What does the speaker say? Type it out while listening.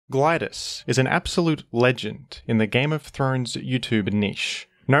Glidus is an absolute legend in the Game of Thrones YouTube niche,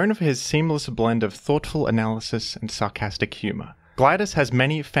 known for his seamless blend of thoughtful analysis and sarcastic humor. Glidus has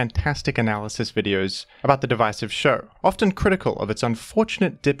many fantastic analysis videos about the divisive show, often critical of its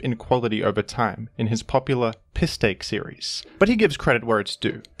unfortunate dip in quality over time in his popular Piss Take series. But he gives credit where it's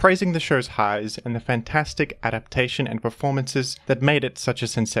due, praising the show's highs and the fantastic adaptation and performances that made it such a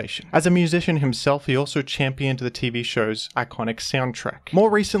sensation. As a musician himself, he also championed the TV show's iconic soundtrack.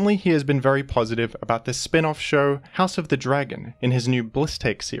 More recently, he has been very positive about the spin-off show House of the Dragon in his new Bliss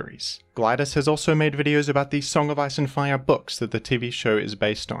Take series. Glidus has also made videos about the Song of Ice and Fire books that the TV show is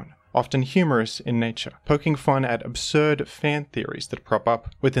based on, often humorous in nature, poking fun at absurd fan theories that crop up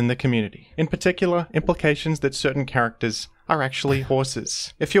within the community. In particular, implications that certain characters are actually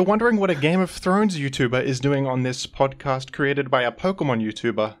horses. If you're wondering what a Game of Thrones YouTuber is doing on this podcast created by a Pokemon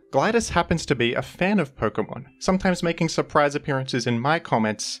YouTuber, Glidus happens to be a fan of Pokemon, sometimes making surprise appearances in my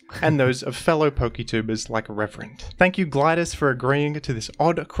comments and those of fellow Poketubers like Reverend. Thank you, Glidus, for agreeing to this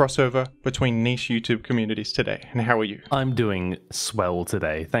odd crossover between niche YouTube communities today. And how are you? I'm doing swell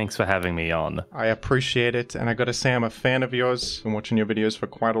today. Thanks for having me on. I appreciate it, and I gotta say I'm a fan of yours. Been watching your videos for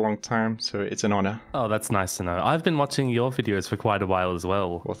quite a long time, so it's an honor. Oh, that's nice to know. I've been watching your videos for quite a while as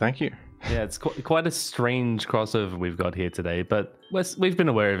well. Well, thank you. Yeah, it's quite a strange crossover we've got here today, but we've been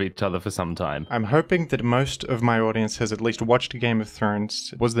aware of each other for some time. I'm hoping that most of my audience has at least watched Game of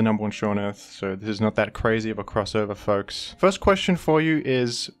Thrones. It was the #1 show on Earth, so this is not that crazy of a crossover, folks. First question for you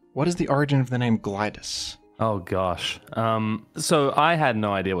is, what is the origin of the name Glidus? Oh gosh. So I had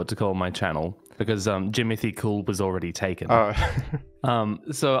no idea what to call my channel because Jimothy Cool was already taken. Oh.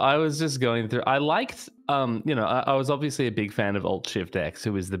 So I was just going through. I liked, I was obviously a big fan of AltShiftX,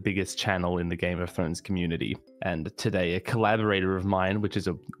 who is the biggest channel in the Game of Thrones community, and today a collaborator of mine, which is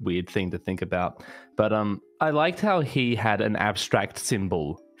a weird thing to think about. But I liked how he had an abstract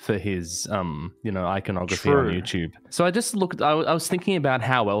symbol for his, iconography on YouTube. So I just looked, I was thinking about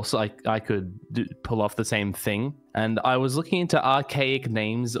how else I could pull off the same thing. And I was looking into archaic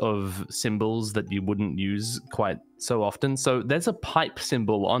names of symbols that you wouldn't use quite so often. So there's a pipe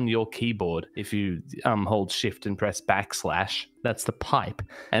symbol on your keyboard. If you hold shift and press \, that's the pipe.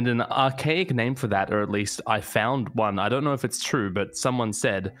 And an archaic name for that, or at least I found one, I don't know if it's true, but someone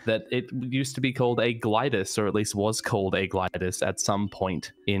said that it used to be called a Glidus, or at least was called a Glidus at some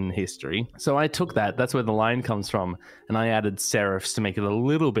point in history. So I took that, that's where the line comes from, and I added serifs to make it a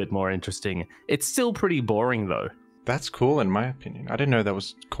little bit more interesting. It's still pretty boring though. That's cool, in my opinion. I didn't know that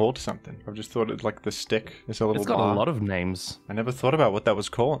was called something. I've just thought it like the stick is a little bar. It's got a lot of names. I never thought about what that was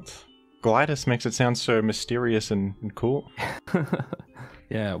called. Glidus makes it sound so mysterious and cool.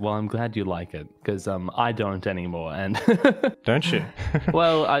 Yeah, well, I'm glad you like it, because I don't anymore. And Don't you?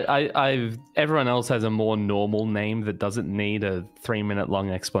 Well, everyone else has a more normal name that doesn't need a 3-minute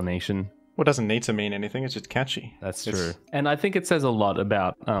long explanation. Well, it doesn't need to mean anything, it's just catchy. That's true. And I think it says a lot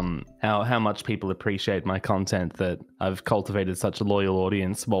about how much people appreciate my content, that I've cultivated such a loyal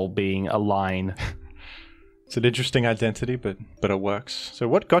audience while being a line. It's an interesting identity, but it works. So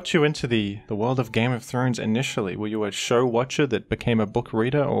what got you into the world of Game of Thrones initially? Were you a show watcher that became a book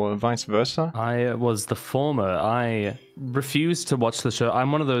reader, or vice versa? I was the former. I refused to watch the show.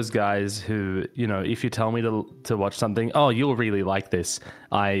 I'm one of those guys who, if you tell me to watch something, oh, you'll really like this,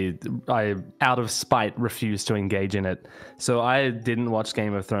 I out of spite refuse to engage in it. So I didn't watch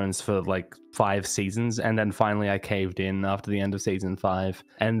Game of Thrones for like 5 seasons, and then finally I caved in after the end of season 5,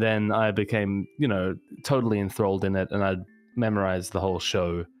 and then I became totally enthralled in it, and I memorized the whole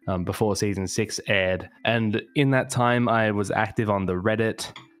show before season 6 aired. And in that time I was active on the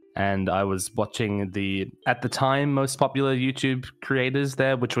Reddit, and I was watching the, at the time, most popular YouTube creators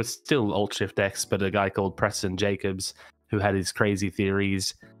there, which was still AltShiftX, but a guy called Preston Jacobs, who had his crazy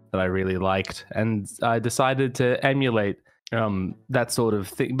theories that I really liked. And I decided to emulate that sort of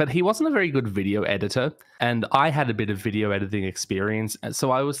thing. But he wasn't a very good video editor, and I had a bit of video editing experience.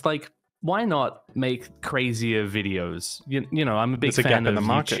 So I was like, why not make crazier videos? I'm a big fan of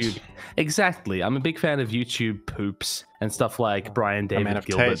YouTube. Exactly. I'm a big fan of YouTube poops and stuff like Brian David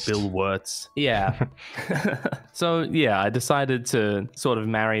Gilbert, taste. Bill Wirtz. Yeah. So yeah, I decided to sort of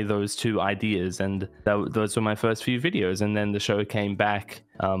marry those two ideas, and those were my first few videos. And then the show came back,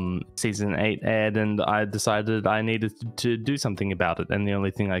 season 8 aired, and I decided I needed to do something about it. And the only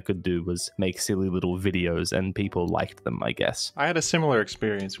thing I could do was make silly little videos, and people liked them, I guess. I had a similar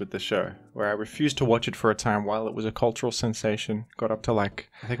experience with the show, where I refused to watch it for a time while it was a cultural sensation. Got up to I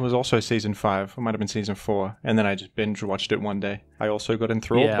think it was also season 5, or might have been season 4, and then I just binge watched it one day. I also got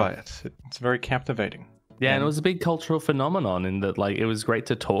enthralled by it. It's very captivating. Yeah, and it was a big cultural phenomenon in that, it was great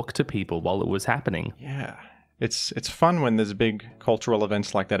to talk to people while it was happening. Yeah. It's fun when there's big cultural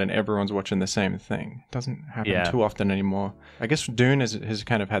events like that and everyone's watching the same thing. It doesn't happen too often anymore. I guess Dune has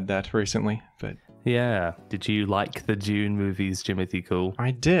kind of had that recently, but... Yeah. Did you like the Dune movies, Jimothy Cool?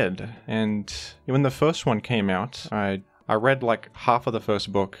 I did, and when the first one came out, I read like half of the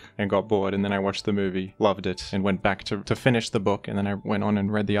first book and got bored, and then I watched the movie, loved it, and went back to finish the book, and then I went on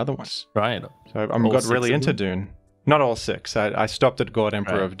and read the other ones. Right. So I got really into Dune. Not all 6. I stopped at God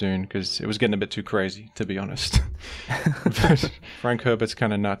Emperor of Dune because it was getting a bit too crazy, to be honest. But Frank Herbert's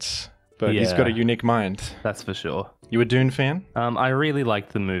kind of nuts, but he's got a unique mind. That's for sure. You a Dune fan? I really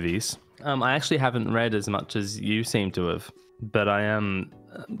liked the movies. I actually haven't read as much as you seem to have, but I am.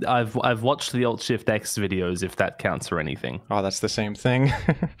 I've watched the Alt Shift X videos, if that counts for anything. Oh, that's the same thing.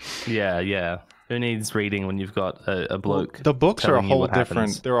 Yeah. Who needs reading when you've got a bloke? Well, the books are a whole different.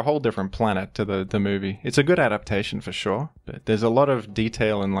 Happens? They're a whole different planet to the movie. It's a good adaptation for sure, but there's a lot of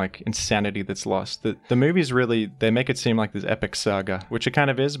detail and like insanity that's lost. The movies really, they make it seem like this epic saga, which it kind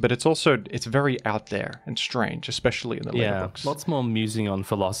of is, but it's very out there and strange, especially in the later books. Lots more musing on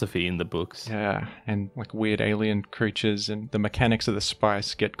philosophy in the books. Yeah, and like weird alien creatures, and the mechanics of the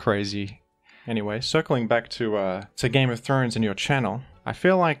spice get crazy. Anyway, circling back to Game of Thrones and your channel, I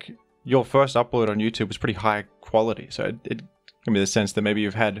feel like your first upload on YouTube was pretty high quality, so it gave me the sense that maybe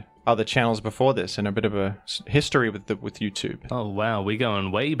you've had other channels before this and a bit of a history with YouTube. Oh wow, we're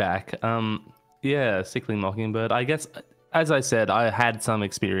going way back. Yeah, Sickly Mockingbird. I guess, as I said, I had some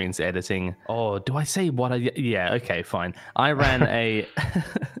experience editing. Oh, do I say what I? Yeah, okay, fine. I ran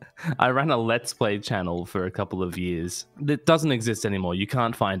I ran a Let's Play channel for a couple of years. It doesn't exist anymore. You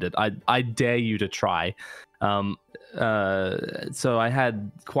can't find it. I dare you to try. So I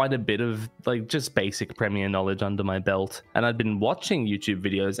had quite a bit of like just basic Premiere knowledge under my belt, and I'd been watching YouTube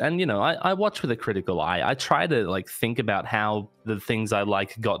videos, and you know, I watch with a critical eye. I try to like think about how the things I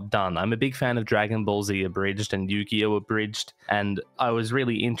like got done. I'm a big fan of Dragon Ball Z abridged and Yu-Gi-Oh abridged, and I was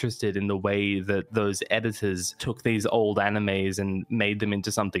really interested in the way that those editors took these old animes and made them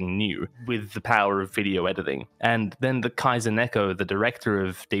into something new with the power of video editing. And then the Kaiser Neko, the director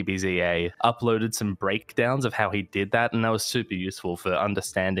of DBZA, uploaded some breakdowns of how he did that, and that was super useful for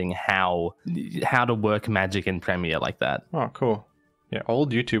understanding how to work magic in Premiere like that. Oh, cool. Yeah,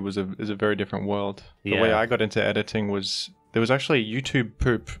 old YouTube is a very different world. The way I got into editing was, there was actually a YouTube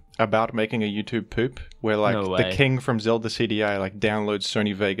poop about making a YouTube poop where like the king from Zelda CDI like downloads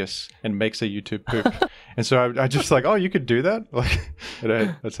Sony Vegas and makes a YouTube poop. And so I just like, oh, you could do that? Like,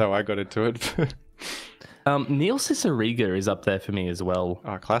 that's how I got into it. Neil Cicierega is up there for me as well.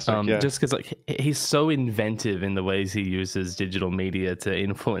 Oh, classic, yeah. Just because like he's so inventive in the ways he uses digital media to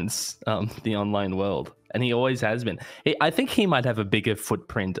influence the online world. And he always has been. I think he might have a bigger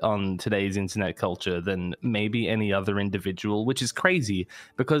footprint on today's internet culture than maybe any other individual, which is crazy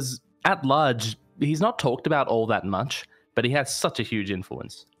because at large, he's not talked about all that much, but he has such a huge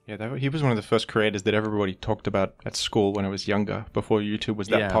influence. Yeah, he was one of the first creators that everybody talked about at school when I was younger, before YouTube was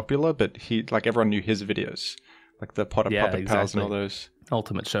that popular, but everyone knew his videos, like the Puppet Pals and all those.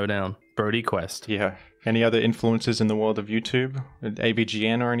 Ultimate Showdown, Brody Quest. Yeah. Any other influences in the world of YouTube?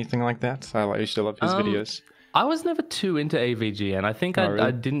 AVGN or anything like that? I used to love his videos. I was never too into AVGN. I think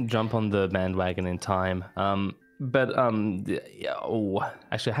I didn't jump on the bandwagon in time. Actually,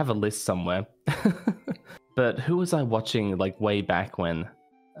 I have a list somewhere. But who was I watching like way back when?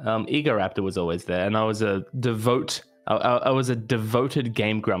 Egoraptor was always there, and I was a devoted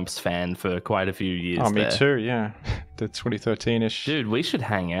Game Grumps fan for quite a few years. Oh, me too, yeah. The 2013-ish. Dude, we should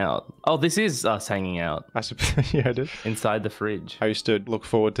hang out. Oh, this is us hanging out. I suppose, yeah, it is. Inside the fridge. I used to look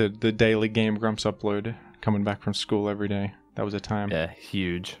forward to the daily Game Grumps upload, coming back from school every day. That was a time. Yeah,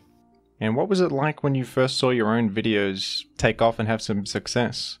 huge. And what was it like when you first saw your own videos take off and have some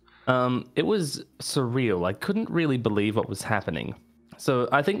success? It was surreal. I couldn't really believe what was happening. So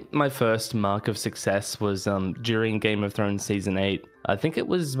I think my first mark of success was during Game of Thrones Season 8. I think it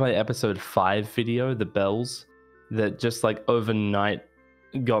was my episode 5 video, The Bells, that just like overnight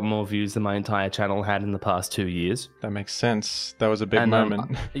got more views than my entire channel had in the past 2 years. That makes sense. That was a big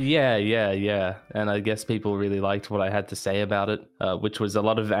moment. Yeah. And I guess people really liked what I had to say about it, which was a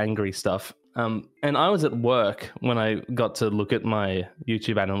lot of angry stuff. And I was at work when I got to look at my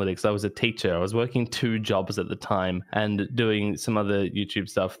YouTube analytics. I was a teacher. I was working 2 jobs at the time and doing some other YouTube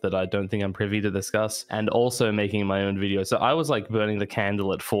stuff that I don't think I'm privy to discuss, and also making my own videos. So I was like burning the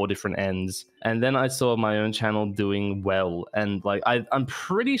candle at 4 different ends. And then I saw my own channel doing well. And like, I'm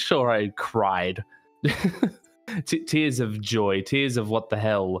pretty sure I cried. Tears of joy, tears of what the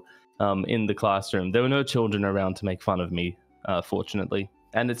hell in the classroom. There were no children around to make fun of me, fortunately.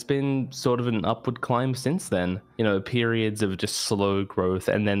 And it's been sort of an upward climb since then. You know, periods of just slow growth,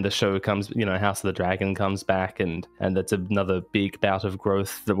 and then the show comes, you know, House of the Dragon comes back, and that's another big bout of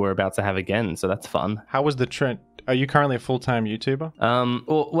growth that we're about to have again. So that's fun. How was the trend? Are you currently a full-time YouTuber?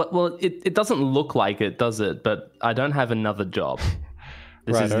 Well, it doesn't look like it, does it? But I don't have another job.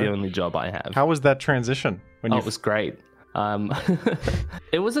 This is the only job I have. How was that transition? It was great.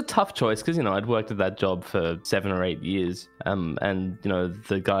 It was a tough choice because, you know, I'd worked at that job for 7 or 8 years, and you know,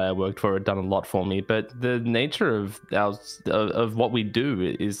 the guy I worked for had done a lot for me. But the nature of what we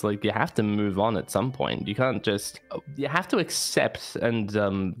do is like you have to move on at some point. You can't just you have to accept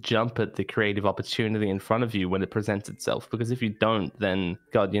and jump at the creative opportunity in front of you when it presents itself. Because if you don't, then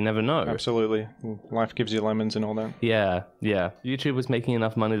God, you never know. Absolutely, life gives you lemons and all that. Yeah. YouTube was making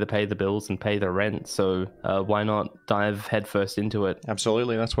enough money to pay the bills and pay the rent, so why not dive headfirst into it?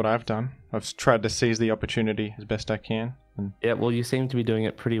 Absolutely, that's what I've done. I've tried to seize the opportunity as best I can. Yeah, well, you seem to be doing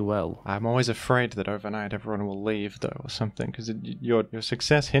it pretty well. I'm always afraid that overnight everyone will leave, though, or something, because your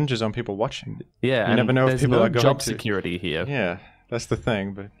success hinges on people watching. Yeah, you never know if people are going to. There's no job security here. Yeah, that's the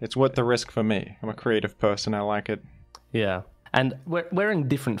thing, but it's worth the risk for me. I'm a creative person. I like it. Yeah. And we're in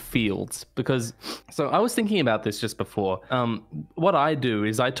different fields because, so I was thinking about this just before. What I do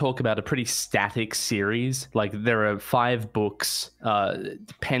is I talk about a pretty static series. Like there are 5 books,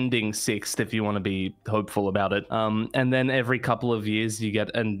 pending 6th if you want to be hopeful about it. And then every couple of years you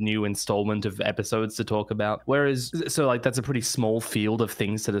get a new installment of episodes to talk about. Whereas, so like that's a pretty small field of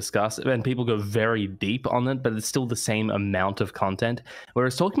things to discuss, and people go very deep on it, but it's still the same amount of content.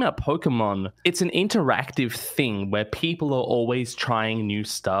 Whereas talking about Pokemon, it's an interactive thing where people are always trying new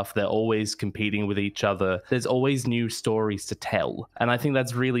stuff. They're always competing with each other. There's always new stories to tell. And I think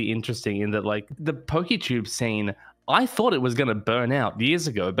that's really interesting in that, like, the PokeTube scene, I thought it was going to burn out years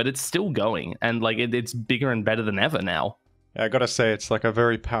ago, but it's still going. And like it's bigger and better than ever now. I gotta say, it's like a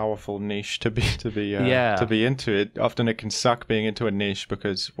very powerful niche to be into. It often it can suck being into a niche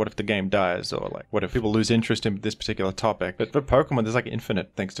because what if the game dies, or like what if people lose interest in this particular topic? But for Pokemon, there's like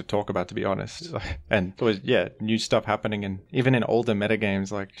infinite things to talk about, to be honest. And there was new stuff happening, and even in older metagames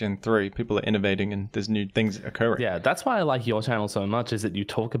like Gen 3, people are innovating and there's new things occurring. Yeah, that's why I like your channel so much, is that you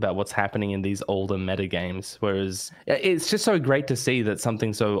talk about what's happening in these older metagames. Whereas it's just so great to see that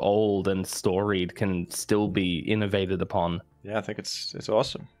something so old and storied can still be innovated upon. Yeah, I think it's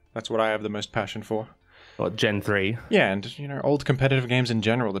awesome. That's what I have the most passion for. Well, Gen 3. Yeah, and you know, old competitive games in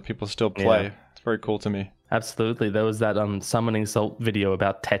general that people still play. Yeah. It's very cool to me. Absolutely. There was that Summoning Salt video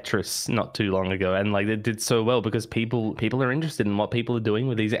about Tetris not too long ago, and like it did so well because people are interested in what people are doing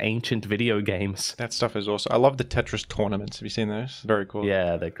with these ancient video games. That stuff is awesome. I love the Tetris tournaments. Have you seen those? Very cool.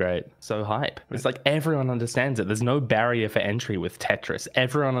 Yeah, they're great. So hype. It's like everyone understands it. There's no barrier for entry with Tetris.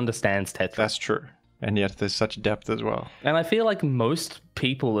 Everyone understands Tetris. That's true. And yet there's such depth as well. And I feel like most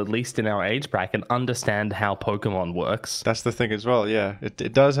people, at least in our age bracket, understand how Pokemon works. That's the thing as well, yeah.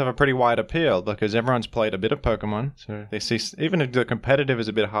 It does have a pretty wide appeal because everyone's played a bit of Pokemon. So they see, even if the competitive is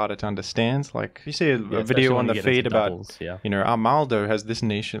a bit harder to understand. Like, you see a video on the feed about, you know, Armaldo has this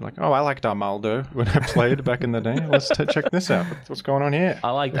niche. And like, oh, I liked Armaldo when I played back in the day. Let's check this out. What's going on here?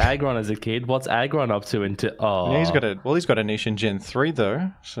 I liked Aggron as a kid. What's Aggron up to? Yeah, he's got a niche in Gen 3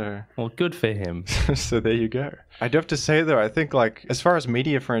 though. So, well, good for him. So there you go. I do have to say though, I think like as far as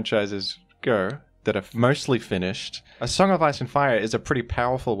media franchises go that are mostly finished, A Song of Ice and Fire is a pretty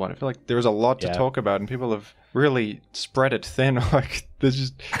powerful one. I feel like there is a lot to talk about, and people have really spread it thin. Like there's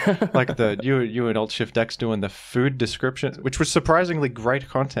just like you and Alt Shift X doing the food description, which was surprisingly great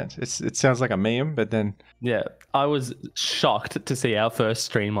content. It sounds like a meme, but then I was shocked to see our first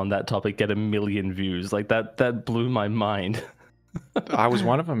stream on that topic get 1 million views. Like that blew my mind. I was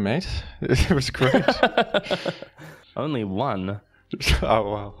one of them, mate. It was great. Only one.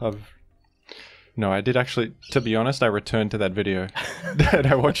 Oh, well. No, I did actually, to be honest, I returned to that video and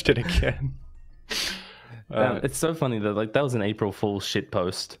I watched it again. It's so funny that like that was an April Fool's shit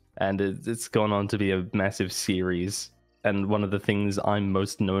post, and it's gone on to be a massive series. And one of the things I'm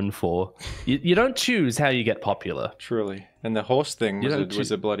most known for, you don't choose how you get popular. Truly. And the horse thing was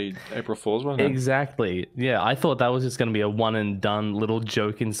a bloody April Fool's, wasn't it? Exactly. Yeah, I thought that was just going to be a one and done little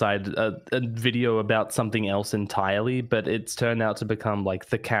joke inside a video about something else entirely, but it's turned out to become like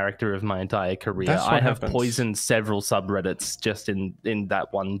the character of my entire career. I have poisoned several subreddits just in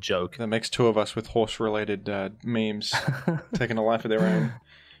that one joke. That makes 2 of us with horse-related memes taking a life of their own.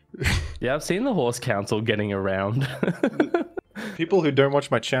 Yeah, I've seen the Horse Council getting around. People who don't watch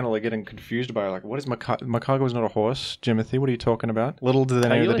my channel are getting confused by like, what is Macago is not a horse, Jimothy? What are you talking about? Little do they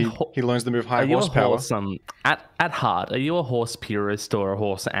know that he learns to move high horsepower. At heart, are you a horse purist or a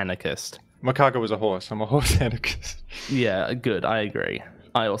horse anarchist? Macago is a horse. I'm a horse anarchist. Yeah, good. I agree.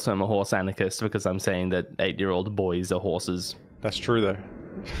 I also am a horse anarchist because I'm saying that 8-year-old boys are horses. That's true, though.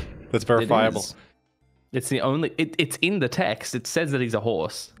 That's verifiable. It's the only... It's in the text. It says that he's a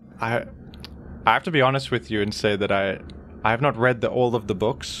horse. I have to be honest with you and say that I have not read all of the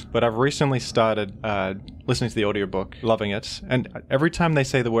books, but I've recently started listening to the audiobook, loving it. And every time they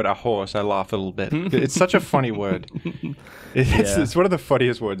say the word a horse, I laugh a little bit. It's such a funny word. It's one of the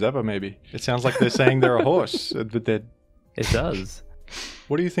funniest words ever, maybe. It sounds like they're saying they're a horse, but they're... It does.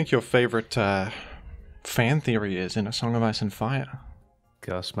 What do you think your favorite fan theory is in A Song of Ice and Fire?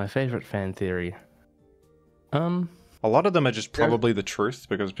 Gosh, my favorite fan theory. A lot of them are just probably the truth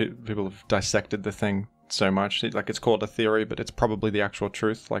because people have dissected the thing so much. Like, it's called a theory, but it's probably the actual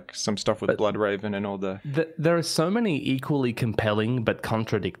truth. Like some stuff with Bloodraven and all the... There are so many equally compelling but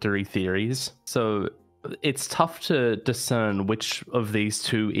contradictory theories. So it's tough to discern which of these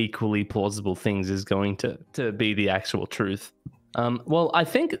two equally plausible things is going to be the actual truth. Well, I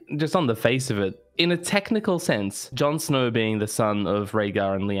think just on the face of it, in a technical sense, Jon Snow being the son of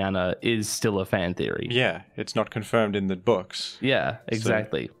Rhaegar and Lyanna is still a fan theory. Yeah, it's not confirmed in the books. Yeah,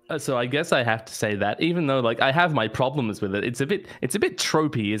 exactly. So I guess I have to say that, even though like I have my problems with it, it's a bit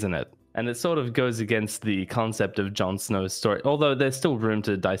tropey, isn't it? And it sort of goes against the concept of Jon Snow's story, although there's still room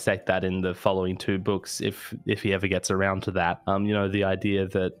to dissect that in the following 2 books if he ever gets around to that. You know, the idea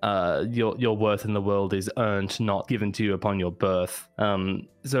that your worth in the world is earned, not given to you upon your birth.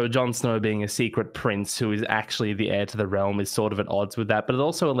 So Jon Snow being a secret prince who is actually the heir to the realm is sort of at odds with that, but it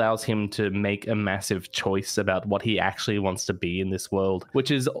also allows him to make a massive choice about what he actually wants to be in this world,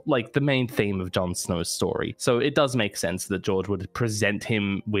 which is like the main theme of Jon Snow's story. So it does make sense that George would present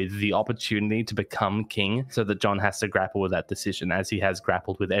him with the opportunity to become king so that Jon has to grapple with that decision, as he has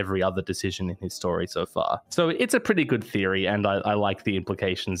grappled with every other decision in his story so far. So it's a pretty good theory, and I like the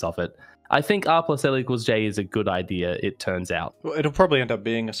implications of it. I think R plus L equals J is a good idea, it turns out. Well, it'll probably end up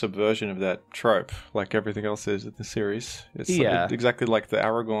being a subversion of that trope, like everything else is in the series. It's exactly like the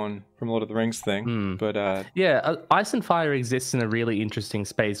Aragorn from Lord of the Rings thing. But Ice and Fire exists in a really interesting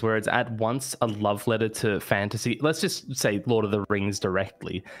space where it's at once a love letter to fantasy, let's just say Lord of the Rings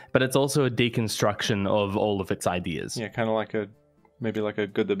directly, but it's also a deconstruction of all of its ideas. Yeah, kind of like maybe like a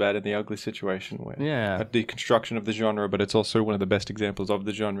good, the bad, and the ugly situation where a deconstruction of the genre, but it's also one of the best examples of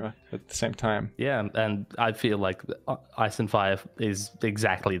the genre at the same time. Yeah, and I feel like Ice and Fire is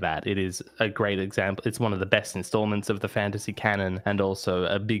exactly that. It is a great example. It's one of the best installments of the fantasy canon, and also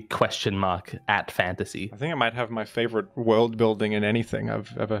a big question mark at fantasy. I think it might have my favorite world building in anything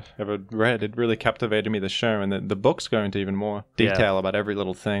I've ever read. It really captivated me, the show, and the books go into even more detail about every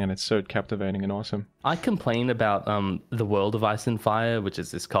little thing, and it's so captivating and awesome. I complain about the world of Ice and Fire, which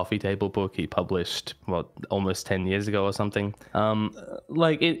is this coffee table book he published, almost 10 years ago or something.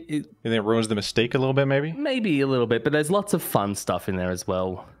 Like it You think it ruins the mystique a little bit, maybe? Maybe a little bit, but there's lots of fun stuff in there as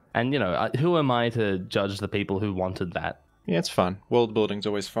well. And, you know, who am I to judge the people who wanted that? Yeah, it's fun. World building's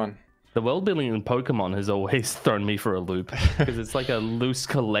always fun. The world building in Pokemon has always thrown me for a loop because it's like a loose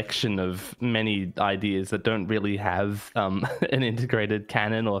collection of many ideas that don't really have an integrated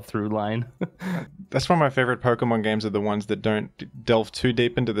canon or through line. That's one of my favorite Pokemon games, are the ones that don't delve too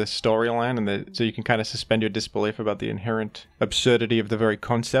deep into the storyline, and so you can kind of suspend your disbelief about the inherent absurdity of the very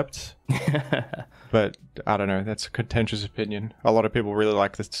concepts. But I don't know, that's a contentious opinion. A lot of people really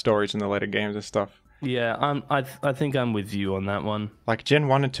like the stories in the later games and stuff. Yeah, I think I'm with you on that one. Like Gen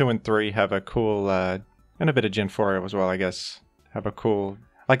 1 and 2 and 3 have a cool, and a bit of Gen 4 as well, I guess, have a cool...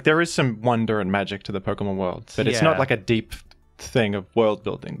 Like, there is some wonder and magic to the Pokemon world, but it's not like a deep thing of world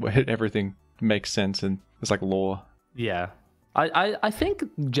building where everything makes sense and it's like lore. Yeah. I think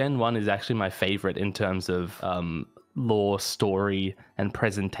Gen 1 is actually my favorite in terms of lore, story, and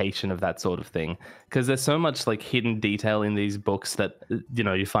presentation of that sort of thing, because there's so much like hidden detail in these books that, you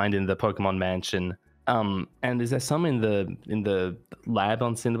know, you find in the Pokemon Mansion. And is there some in the lab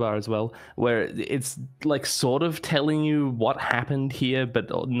on Cinnabar as well, where it's like sort of telling you what happened here, but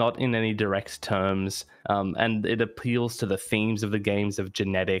not in any direct terms. And it appeals to the themes of the games of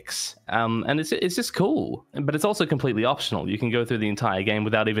genetics. And it's just cool, but it's also completely optional. You can go through the entire game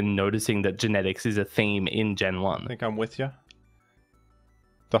without even noticing that genetics is a theme in Gen 1. I think I'm with you.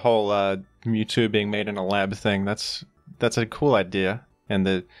 The whole Mewtwo being made in a lab thing, that's a cool idea. And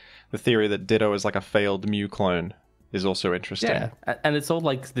the theory that Ditto is like a failed Mew clone is also interesting. Yeah, and it's all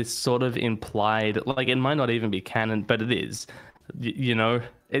like this sort of implied, like it might not even be canon, but it is. You know,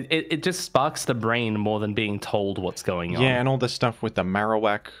 it just sparks the brain more than being told what's going on. Yeah, and all this stuff with the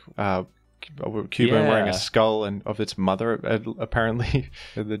Marowak Cubone wearing a skull and of its mother, apparently.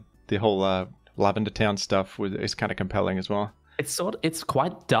 the whole Lavender Town stuff is kind of compelling as well. It's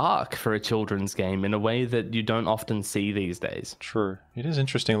quite dark for a children's game in a way that you don't often see these days. True. It is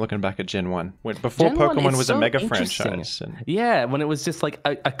interesting looking back at Gen 1. Before Gen 1 Pokemon is was a so mega interesting. franchise. And Yeah, when it was just like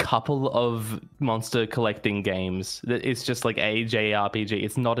a couple of monster collecting games. It's just like a JRPG.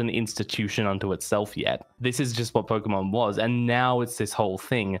 It's not an institution unto itself yet. This is just what Pokemon was. And now it's this whole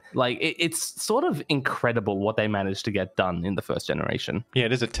thing. Like, it's sort of incredible what they managed to get done in the first generation. yeah,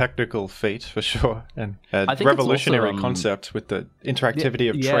 it is a technical feat for sure. And a I think it's revolutionary also, concept with the interactivity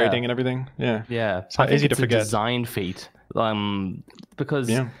of trading and everything. Yeah. Yeah. It's not easy to forget. A design feat. Because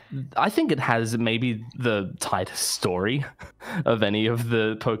Yeah. I think it has maybe the tightest story of any of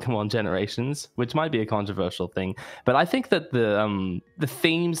the Pokemon generations, which might be a controversial thing. But I think that the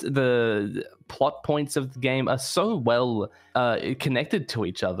themes, the plot points of the game are so well connected to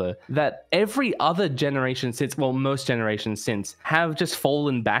each other that every other generation since, well, most generations since, have just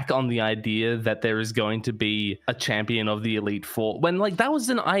fallen back on the idea that there is going to be a champion of the Elite Four. When, like, that was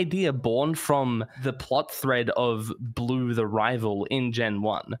an idea born from the plot thread of Blue the Rival in Gen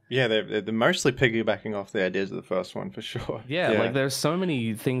 1. Yeah, they're mostly piggybacking off the ideas of the first one for sure. Yeah, like there's so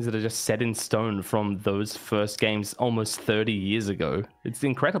many things that are just set in stone from those first games almost 30 years ago. It's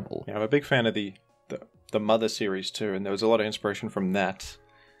incredible. Yeah, I'm a big fan of the Mother series too, and there was a lot of inspiration from that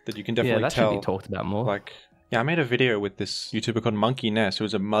you can definitely that tell. should be talked about more. Like, yeah, I made a video with this YouTuber called Monkey Ness, who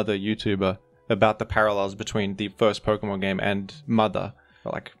was a Mother YouTuber, about the parallels between the first Pokemon game and Mother.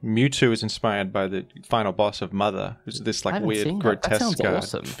 Like, Mewtwo is inspired by the final boss of Mother, who's this like weird, grotesque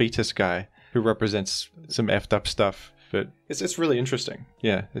awesome. fetus guy who represents some effed up stuff. But it's really interesting.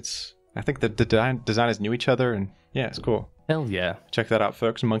 Yeah, I think the designers knew each other, and yeah, it's cool. Hell yeah. Check that out,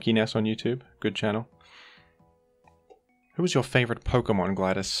 folks. Monkey Ness on YouTube. Good channel. Who was your favorite Pokemon,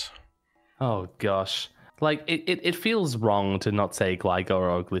 Glidus? Oh gosh. Like, it feels wrong to not say Gligar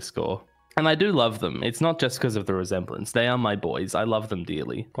or Gliscor. And I do love them. It's not just because of the resemblance. They are my boys. I love them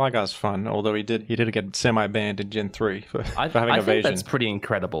dearly. Gligar's fun, although he did get semi-banned in Gen 3 for having I evasion. think that's pretty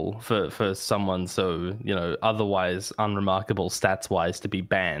incredible for someone so, otherwise unremarkable stats-wise to be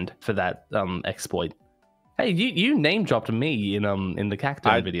banned for that exploit. Hey, you name-dropped me in the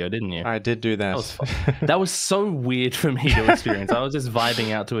Cacturne video, didn't you? I did do that. That was fun. That was so weird for me to experience. I was just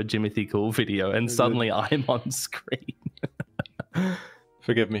vibing out to a Jimothy Cool video, and suddenly I'm on screen.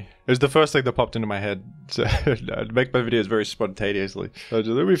 Forgive me. It was the first thing that popped into my head. So I'd make my videos very spontaneously. It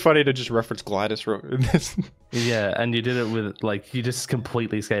would be funny to just reference Glidus in this. Yeah, and you did it with, like, you just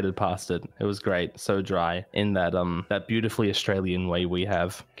completely skated past it. It was great. So dry in that beautifully Australian way we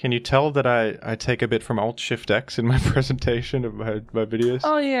have. Can you tell that I take a bit from Alt-Shift-X in my presentation of my videos?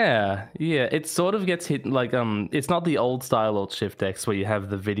 Oh, yeah. Yeah, it sort of gets hit, like, it's not the old style Alt-Shift-X where you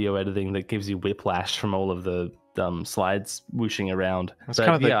have the video editing that gives you whiplash from all of the slides whooshing around. That's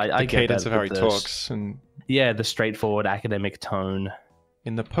kind of the cadence of how he talks. And yeah, the straightforward academic tone.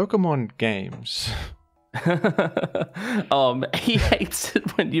 In the Pokemon games... He hates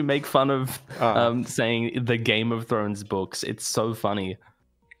it when you make fun of saying the Game of Thrones books. It's so funny.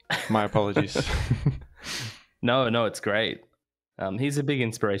 My apologies. No, it's great. He's a big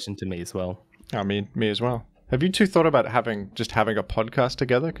inspiration to me as well. I mean, me as well. Have you two thought about having a podcast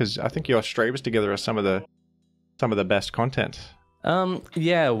together? Because I think your streams together are some of the best content.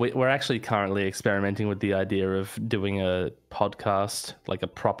 Yeah, we're actually currently experimenting with the idea of doing a podcast, like a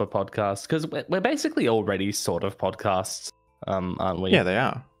proper podcast, because we're basically already sort of podcasts, aren't we? Yeah, they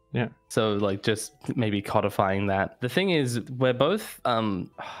are. Yeah. So, like, just maybe codifying that. The thing is, we're both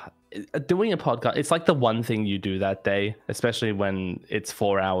doing a podcast. It's like the one thing you do that day, especially when it's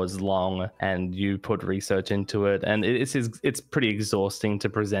 4 hours long and you put research into it, and it's pretty exhausting to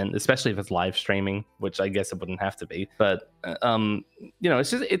present, especially if it's live streaming, which I guess it wouldn't have to be. But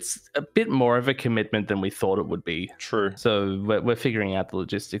it's a bit more of a commitment than we thought it would be. True. So we're figuring out the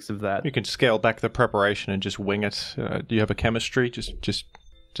logistics of that. You can scale back the preparation and just wing it. Do you have a chemistry? Just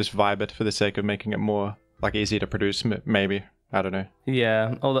vibe it for the sake of making it more like easy to produce, maybe. I don't know.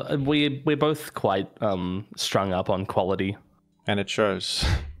 Yeah, although we're both quite strung up on quality, and it shows.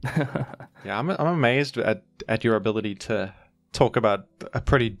 Yeah, I'm amazed at your ability to talk about a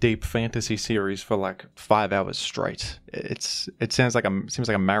pretty deep fantasy series for like 5 hours straight. It seems like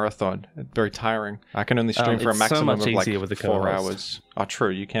a marathon. Very tiring. I can only stream for a maximum of like with 4 hours. Oh,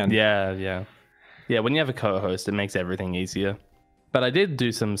 true. You can. Yeah. When you have a co-host, it makes everything easier. But I did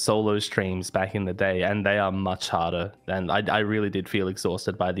do some solo streams back in the day, and they are much harder. And I really did feel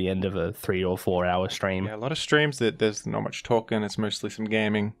exhausted by the end of a 3 or 4 hour stream. Yeah, a lot of streams that there's not much talking. It's mostly some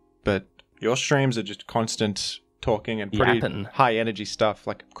gaming. But your streams are just constant talking and pretty high energy stuff,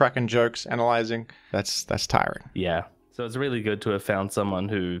 like cracking jokes, analyzing. That's tiring. Yeah. So it's really good to have found someone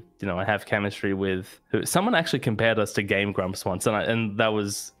who, I have chemistry with. Someone actually compared us to Game Grumps once, and that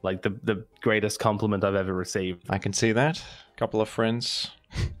was like the greatest compliment I've ever received. I can see that. couple of friends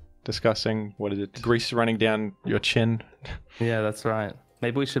discussing, what is it, grease running down your chin. Yeah, that's right.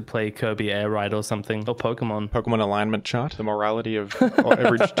 Maybe we should play Kirby Air Ride or something. Or Pokemon. Pokemon alignment chart. The morality of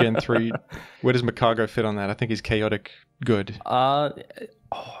average Gen 3. Where does Makago fit on that? I think he's chaotic good.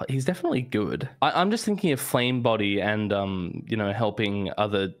 He's definitely good. I'm just thinking of Flame Body and, helping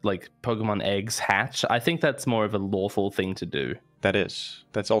other, like, Pokemon eggs hatch. I think that's more of a lawful thing to do.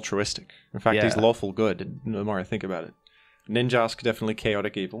 That's altruistic. In fact, he's lawful good, the more I think about it. Ninjask, definitely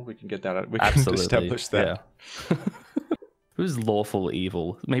chaotic evil. We can get that out. We can establish that. Yeah. Who's lawful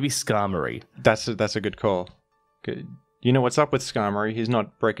evil? Maybe Skarmory. That's a good call. Good. You know what's up with Skarmory? He's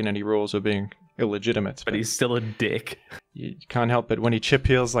not breaking any rules or being illegitimate. But he's still a dick. You can't help it. When he chip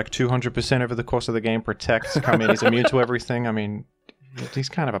heals like 200% over the course of the game, protects, come in, he's immune to everything. I mean, he's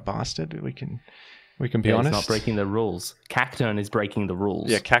kind of a bastard. We can be honest. He's not breaking the rules. Cacturne is breaking the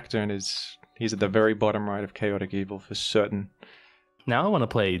rules. Yeah, Cacturne he's at the very bottom right of chaotic evil for certain. Now I want to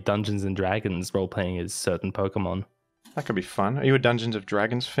play Dungeons and Dragons role-playing as certain Pokemon. That could be fun. Are you a Dungeons of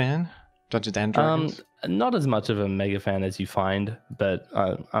Dragons fan? Dungeons and Dragons? Not as much of a mega fan as you find, but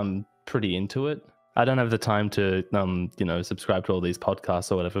I'm pretty into it. I don't have the time to, subscribe to all these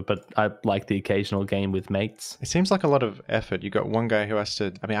podcasts or whatever, but I like the occasional game with mates. It seems like a lot of effort. You got one guy who has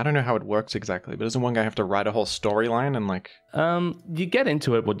to, I don't know how it works exactly, but doesn't one guy have to write a whole storyline and like... You get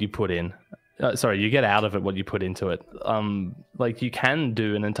into it what you put in. You get out of it what you put into it. You can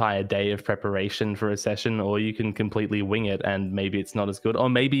do an entire day of preparation for a session, or you can completely wing it and maybe it's not as good. Or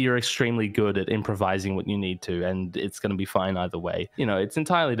maybe you're extremely good at improvising what you need to and it's going to be fine either way. It's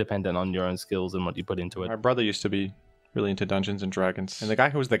entirely dependent on your own skills and what you put into it. My brother used to be really into Dungeons and Dragons. And the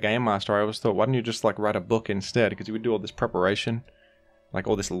guy who was the game master, I always thought, why don't you just write a book instead? Because he would do all this preparation, like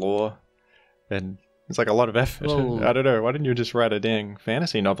all this lore, and... It's like a lot of effort. Well, I don't know. Why didn't you just write a dang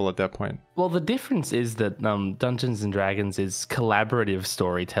fantasy novel at that point? Well, the difference is that Dungeons and Dragons is collaborative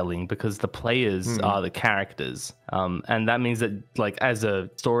storytelling because the players are the characters. And that means that, as a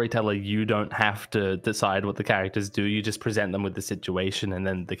storyteller, you don't have to decide what the characters do. You just present them with the situation and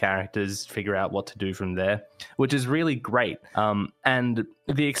then the characters figure out what to do from there, which is really great. And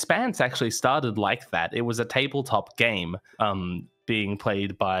The Expanse actually started like that. It was a tabletop game. Being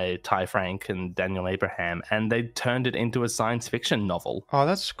played by Ty Frank and Daniel Abraham, and they turned it into a science fiction novel. Oh,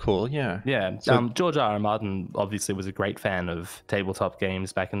 that's cool, yeah. Yeah, so, George R. R. Martin obviously was a great fan of tabletop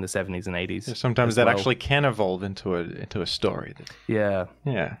games back in the 70s and 80s. Yeah, sometimes that actually can evolve into a story. Yeah.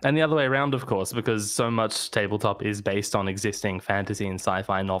 Yeah. And the other way around, of course, because so much tabletop is based on existing fantasy and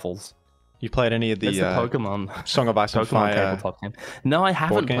sci-fi novels. You played any of the Pokemon Song of Ice and Fire tabletop game? No, I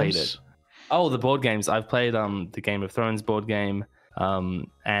haven't played it. Oh, the board games. I've played the Game of Thrones board game.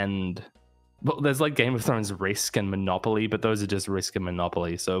 And there's Game of Thrones Risk and Monopoly, but those are just Risk and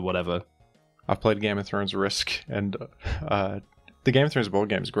Monopoly, so whatever. I've played Game of Thrones Risk, and the Game of Thrones board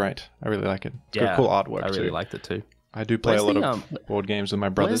game is great. I really like it. It's got cool artwork, I really liked it too. I do play a lot of board games with my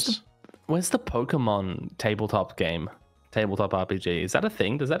brothers. Where's the Pokemon tabletop game? Tabletop RPG. Is that a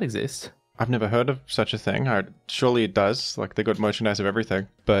thing? Does that exist? I've never heard of such a thing. Surely it does. They got merchandise of everything,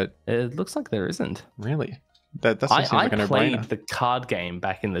 but... It looks like there isn't. Really? That seems like a no-brainer. I played the card game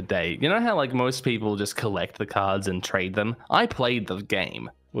back in the day. You know how most people just collect the cards and trade them? I played the game.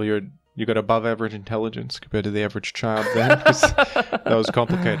 Well, you got above average intelligence compared to the average child then. That was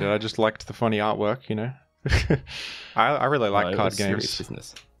complicated. I just liked the funny artwork, I really like card games. Serious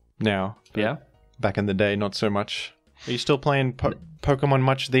business. Now. Yeah? Back in the day, not so much. Are you still playing Pokemon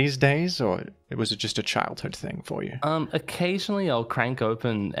much these days, or was it just a childhood thing for you? Occasionally I'll crank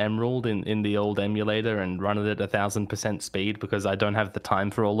open Emerald in the old emulator and run it at 1000% speed because I don't have the time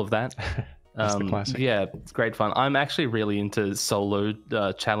for all of that. That's the classic. Yeah, it's great fun. I'm actually really into solo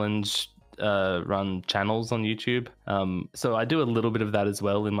challenge run channels on YouTube. So I do a little bit of that as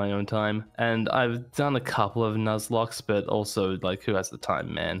well in my own time. And I've done a couple of Nuzlockes, but also who has the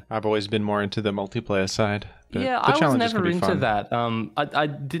time, man? I've always been more into the multiplayer side. Yeah, I was never into that. I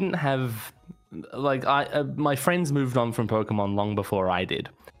didn't have my friends moved on from Pokemon long before I did.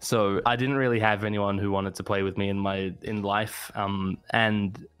 So I didn't really have anyone who wanted to play with me in life.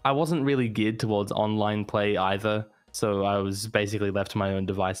 And I wasn't really geared towards online play either. So I was basically left to my own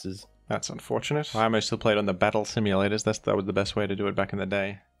devices. That's unfortunate. I mostly played on the battle simulators. That was the best way to do it back in the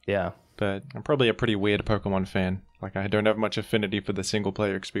day. Yeah. But I'm probably a pretty weird Pokemon fan. I don't have much affinity for the single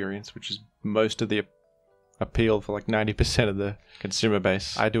player experience, which is most of the appeal for 90% of the consumer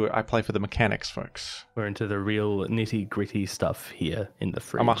base. I play for the mechanics, folks. We're into the real nitty gritty stuff here in the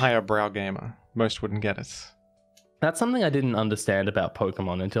fridge. I'm a higher brow gamer. Most wouldn't get it. That's something I didn't understand about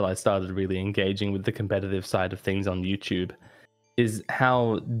Pokemon until I started really engaging with the competitive side of things on YouTube. is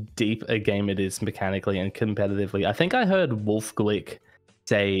how deep a game it is mechanically and competitively. I think I heard Wolf Glick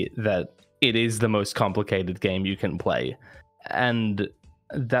say that it is the most complicated game you can play, and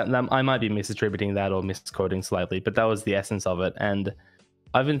that I might be misattributing that or misquoting slightly, but that was the essence of it. And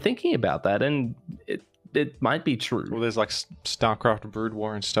I've been thinking about that, and it might be true. Well, there's like StarCraft, Brood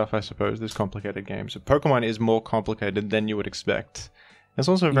War, and stuff. I suppose there's complicated games. Pokemon is more complicated than you would expect. It's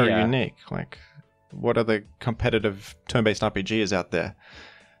also very unique. Like, what other competitive turn-based RPG is out there?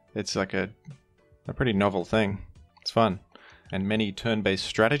 It's like a pretty novel thing. It's fun. And many turn-based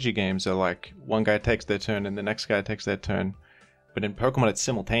strategy games are like one guy takes their turn and the next guy takes their turn. But in Pokemon, it's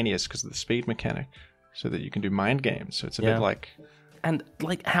simultaneous because of the speed mechanic, so that you can do mind games. So it's a bit like... And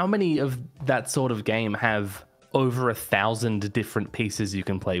like, how many of that sort of game have over 1,000 different pieces you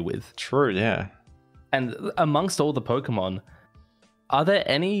can play with? True, yeah. And amongst all the Pokemon, are there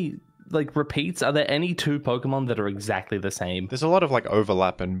any like repeats? Are there any two Pokemon that are exactly the same? There's a lot of like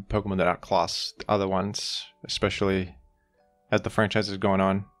overlap in Pokemon that outclass other ones, especially as the franchise is going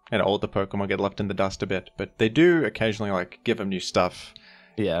on, and older Pokemon get left in the dust a bit. But they do occasionally like give them new stuff.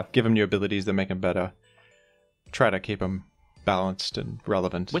 Yeah. Give them new abilities that make them better. Try to keep them balanced and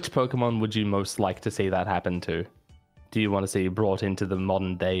relevant. Which Pokemon would you most like to see that happen to? Do you want to see brought into the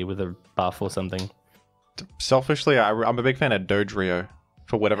modern day with a buff or something? Selfishly, I'm a big fan of Dodrio.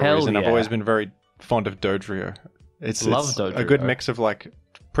 For whatever reason, I've always been very fond of Dodrio. It's Dodrio. A good mix of like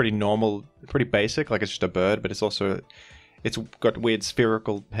pretty normal, pretty basic, like it's just a bird, but it's got weird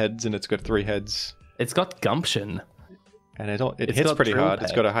spherical heads and it's got 3 heads. It's got gumption. And it hits pretty hard.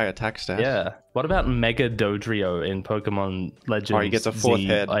 It's got a high attack stat. Yeah. What about Mega Dodrio in Pokemon Legends? Oh, he gets a 4th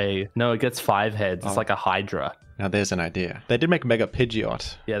head. No, it gets 5 heads. It's like a Hydra. Now there's an idea. They did make Mega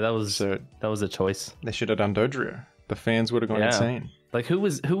Pidgeot. Yeah, that was a choice. They should have done Dodrio. The fans would have gone insane. Like, who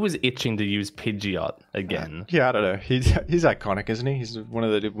was itching to use Pidgeot again? Yeah, I don't know. He's iconic, isn't he? He's one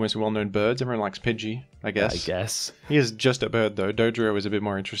of the most well-known birds. Everyone likes Pidgey, I guess. He is just a bird, though. Dodrio is a bit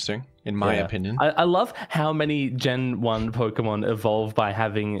more interesting, in my opinion. I love how many Gen 1 Pokemon evolve by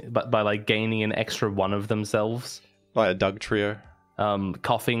like gaining an extra one of themselves. Like a Doug Trio.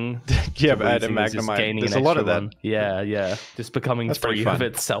 Coughing. Yeah, but Magnemite. There's a lot of that. Yeah. Just becoming free of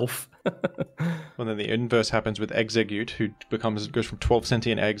itself. Well, then the inverse happens with Exegute, who goes from 12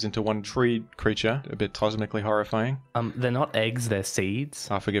 sentient eggs into one tree creature. A bit cosmically horrifying. They're not eggs, they're seeds.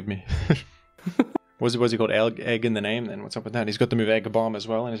 Oh, forgive me. Was he called Egg in the name then? What's up with that? He's got the move Egg Bomb as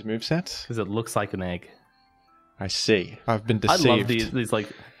well in his moveset. Because it looks like an egg. I see. I've been deceived. I love these like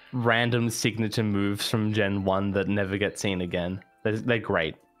random signature moves from Gen 1 that never get seen again. They're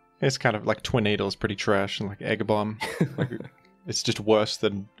great. It's kind of like Twin Needle's pretty trash, and like Egg Bomb. It's just worse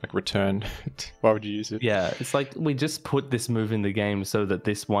than like Return. Why would you use it? Yeah, it's like we just put this move in the game so that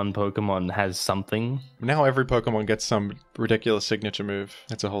this one Pokemon has something. Now every Pokemon gets some ridiculous signature move.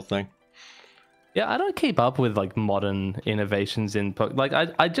 That's a whole thing. Yeah, I don't keep up with like modern innovations in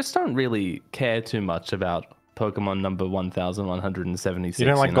I just don't really care too much about Pokemon number 1176. You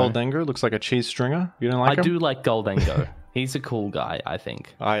don't like Goldengo? Looks like a cheese stringer. You don't like him? I do like Goldengo. He's a cool guy, I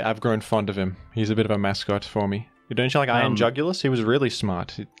think. I've grown fond of him. He's a bit of a mascot for me. Don't you like Iron Jugulus? He was really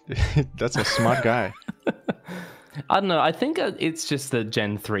smart. That's a smart guy. I don't know. I think it's just that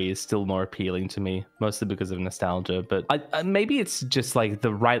Gen 3 is still more appealing to me, mostly because of nostalgia. But maybe it's just like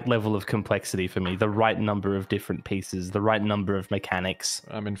the right level of complexity for me, the right number of different pieces, the right number of mechanics.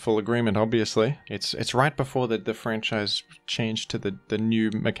 I'm in full agreement, obviously. It's right before the franchise changed to the new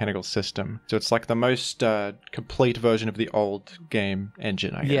mechanical system. So it's like the most complete version of the old game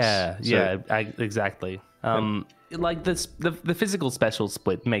engine, I guess. Exactly. Like the physical special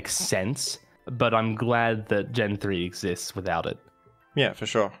split makes sense. But I'm glad that Gen 3 exists without it. Yeah, for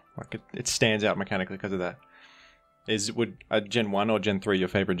sure. Like it stands out mechanically because of that. Would Gen 1 or Gen 3 your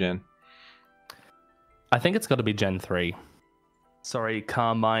favorite gen? I think it's got to be Gen 3. Sorry,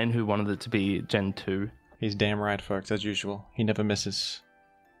 Carmine, who wanted it to be Gen 2. He's damn right, folks, as usual. He never misses.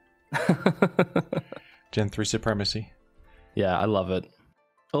 Gen 3 supremacy. Yeah, I love it.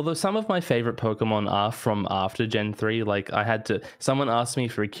 Although some of my favorite Pokemon are from after Gen 3, like someone asked me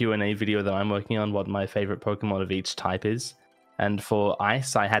for a Q&A video that I'm working on what my favorite Pokemon of each type is. And for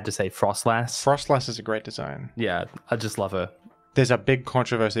Ice, I had to say Frostlass. Frostlass is a great design. Yeah, I just love her. There's a big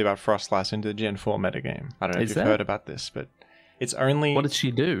controversy about Frostlass into the Gen 4 metagame. I don't know if you've heard about this, but it's only... What did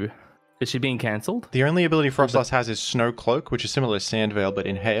she do? Is she being cancelled? The only ability Frostlass has is Snow Cloak, which is similar to Sandveil, but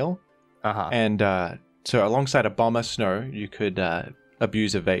in Hail. Uh-huh. And so alongside a Bomber Snow, you could...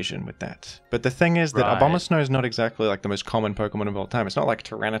 abuse evasion with that. But the thing is that Bomber Snow is not exactly like the most common Pokemon of all time. It's not like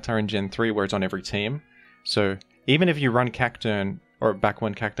Tyranitar in Gen 3 where it's on every team. So even if you run Cacturne, or back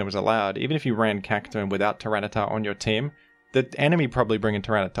when Cacturne was allowed, even if you ran Cacturne without Tyranitar on your team, the enemy probably bringing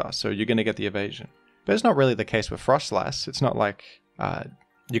Tyranitar, so you're going to get the evasion. But it's not really the case with Frostlass. It's not like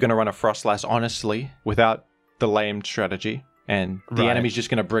you're going to run a Frostlass honestly without the lamed strategy, and the enemy's just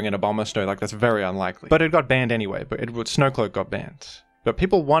going to bring in a Abomasnow. Like, that's very unlikely. But it got banned anyway, but Snowcloak got banned. But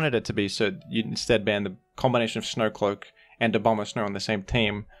people wanted it to be, so you instead ban the combination of Snowcloak and Abomasnow on the same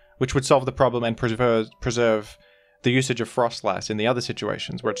team, which would solve the problem and preserve the usage of Frostlass in the other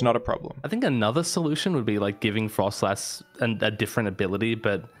situations where it's not a problem. I think another solution would be like giving Frostlass a different ability,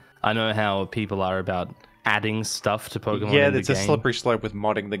 but I know how people are about adding stuff to Pokemon. Yeah, in the it's a game. slippery slope with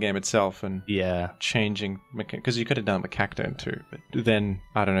modding the game itself and changing, because you could have done Cacturne too, but then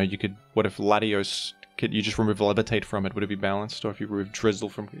I don't know. You could. What if Latios? You just remove Levitate from it? Would it be balanced? Or if you remove Drizzle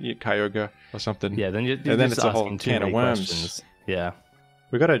from Kyogre or something? Yeah, then you're and then just it's a whole asking can of worms. Questions. Yeah.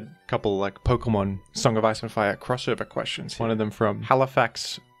 We got a couple like Pokemon Song of Ice and Fire crossover questions. One of them from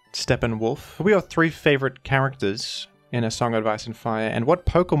Halifax Steppenwolf. Who are your 3 favorite characters in a Song of Ice and Fire, and what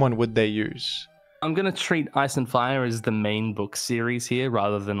Pokemon would they use? I'm going to treat Ice and Fire as the main book series here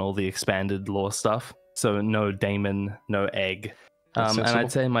rather than all the expanded lore stuff. So no Damon, no Egg. And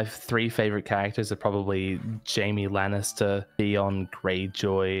I'd say my 3 favorite characters are probably Jaime Lannister, Theon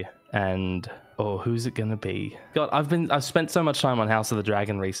Greyjoy, and who's it gonna be? God, I've spent so much time on House of the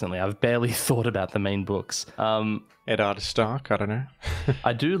Dragon recently. I've barely thought about the main books. Eddard Stark, I don't know.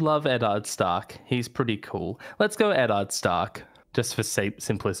 I do love Eddard Stark. He's pretty cool. Let's go Eddard Stark, just for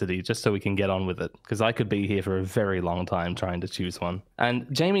simplicity, just so we can get on with it. Because I could be here for a very long time trying to choose one. And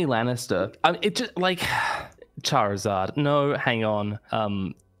Jaime Lannister, it just like Charizard. No, hang on.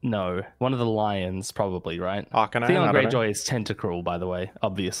 No, one of the lions, probably, right? Arcanine, Theon Greyjoy is Tentacruel, by the way,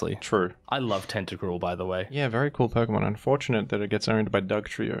 obviously. True. I love Tentacruel, by the way. Yeah, very cool Pokemon. Unfortunate that it gets owned by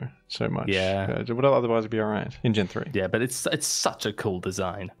Dugtrio so much. Yeah. It would otherwise be alright. In Gen 3. Yeah, but it's such a cool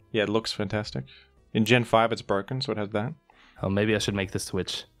design. Yeah, it looks fantastic. In Gen 5, it's broken, so it has that. Oh, maybe I should make the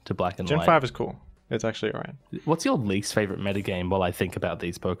switch to black and white. Gen 5 is cool. It's actually alright. What's your least favorite metagame while I think about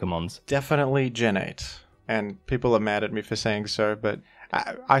these Pokemons? Definitely Gen 8. And people are mad at me for saying so, but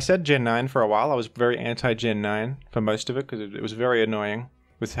I said Gen 9 for a while. I was very anti-Gen 9 for most of it because it was very annoying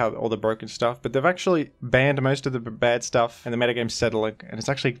with how all the broken stuff. But they've actually banned most of the bad stuff and the metagame's settling, and it's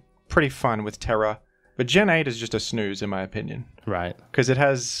actually pretty fun with Terra. But Gen 8 is just a snooze in my opinion. Right. Because it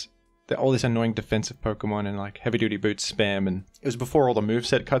has all this annoying defensive Pokemon and like heavy-duty boots spam, and it was before all the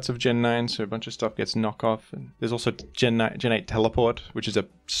moveset cuts of Gen 9, so a bunch of stuff gets knock off. And there's also Gen 8 Teleport, which is a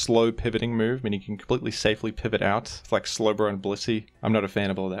slow pivoting move, meaning you can completely safely pivot out. It's like Slowbro and Blissey. I'm not a fan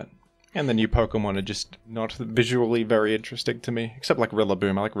of all that. And the new Pokemon are just not visually very interesting to me, except like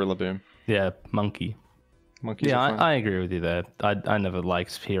Rillaboom. I like Rillaboom. Yeah, Monkey. Monkeys yeah, are fun. I agree with you there. I never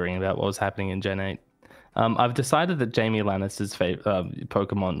liked hearing about what was happening in Gen 8. I've decided that Jaime Lannister's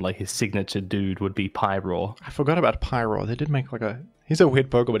Pokemon, like his signature dude, would be Pyroar. I forgot about Pyroar. They did make like he's a weird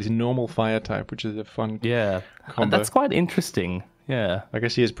Pokemon, but he's normal fire type, which is a fun combo. That's quite interesting. Yeah. I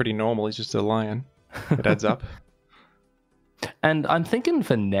guess he is pretty normal. He's just a lion. It adds up. And I'm thinking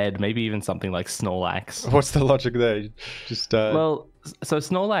for Ned, maybe even something like Snorlax. What's the logic there? Just well, so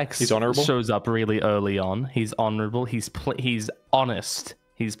Snorlax he's honorable? Shows up really early on. He's honorable. He's honest.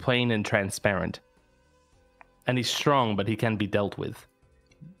 He's plain and transparent. And he's strong, but he can be dealt with.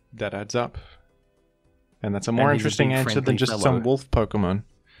 That adds up. And that's a more interesting answer than just some wolf Pokemon.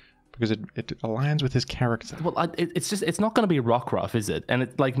 Because it aligns with his character. Well, it's not going to be Rockruff, is it? And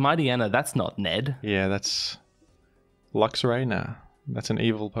like Mightyena, that's not Ned. Yeah, that's Luxray. Nah, that's an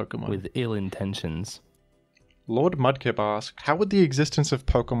evil Pokemon. With ill intentions. Lord Mudkip asks, how would the existence of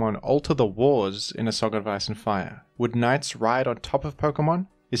Pokemon alter the wars in A Song of Ice and Fire? Would knights ride on top of Pokemon?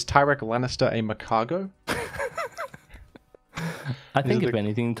 Is Tyrek Lannister a Macago? I think if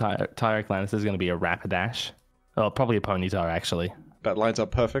anything, Tyrek Lannister is going to be a Rapidash. Oh, probably a Ponyta, actually. That lines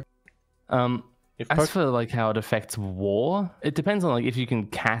up perfect. As for like how it affects war, it depends on like if you can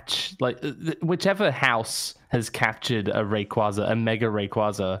catch like whichever house has captured a Rayquaza, a Mega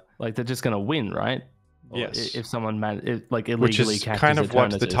Rayquaza, like they're just going to win, right? Yes. If someone like illegally which is catches kind of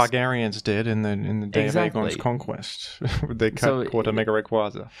what the Eternatus. Targaryens did in the day of Aegon's conquest. They caught a Mega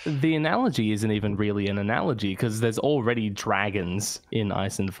Rayquaza. The analogy isn't even really an analogy because there's already dragons in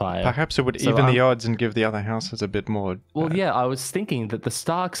Ice and Fire. Perhaps it would even the odds and give the other houses a bit more. Well, yeah, I was thinking that the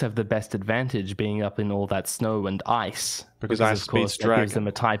Starks have the best advantage being up in all that snow and ice. Because ice speeds dragon. Gives them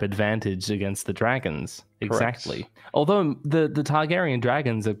a type advantage against the dragons. Exactly. Correct. Although the Targaryen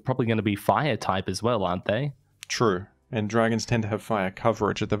dragons are probably going to be fire type as well, aren't they? True. And dragons tend to have fire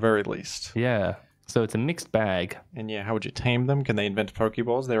coverage at the very least. Yeah. So it's a mixed bag. And yeah, how would you tame them? Can they invent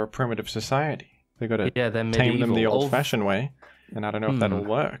Pokeballs? They're a primitive society. They got to they're tame them the old-fashioned way. And I don't know if that'll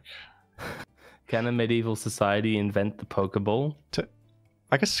work. Can a medieval society invent the Pokeball?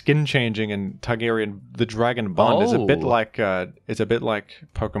 I guess skin changing in Targaryen, the Dragon Bond is a bit like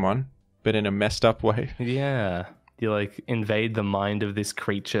Pokemon, but in a messed up way. Yeah. You like invade the mind of this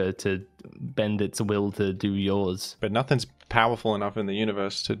creature to bend its will to do yours. But nothing's powerful enough in the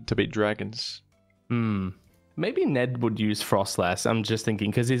universe to beat dragons. Maybe Ned would use Frostlass. I'm just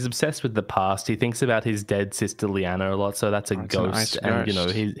thinking because he's obsessed with the past. He thinks about his dead sister Lyanna a lot, so that's a ghost. And you know,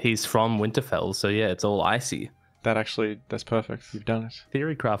 he's from Winterfell, so yeah, it's all icy. That's perfect. You've done it.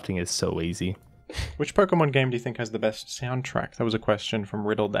 Theory crafting is so easy. Which Pokemon game do you think has the best soundtrack? That was a question from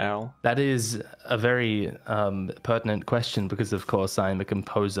Riddled Owl. That is a very pertinent question because, of course, I'm a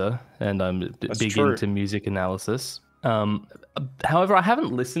composer and I'm big into music analysis. However, I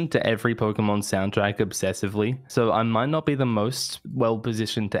haven't listened to every Pokemon soundtrack obsessively, so I might not be the most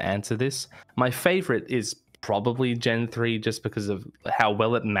well-positioned to answer this. My favorite is probably Gen 3 just because of how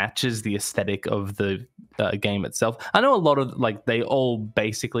well it matches the aesthetic of the game itself. I know a lot of, like, they all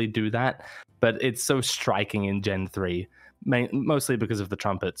basically do that, but it's so striking in Gen 3, mostly because of the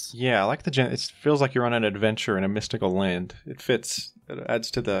trumpets. Yeah, I like the Gen. It feels like you're on an adventure in a mystical land. It fits. It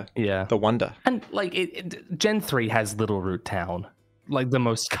adds to the wonder. And like Gen 3 has Little Root Town, like the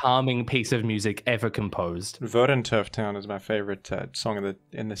most calming piece of music ever composed. Verdanturf Town is my favorite song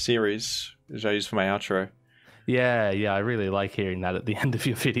in the series, which I use for my outro. Yeah, I really like hearing that at the end of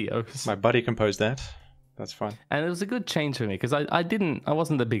your videos. My buddy composed that. That's fun. And it was a good change for me because I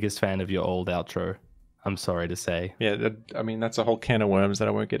wasn't the biggest fan of your old outro. I'm sorry to say. Yeah, I mean that's a whole can of worms that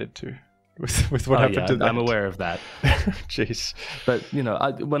I won't get into with what happened to that. I'm aware of that. Jeez. But you know,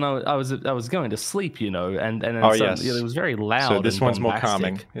 when I was going to sleep, you know, and then yes. it was very loud. So this one's bombastic. more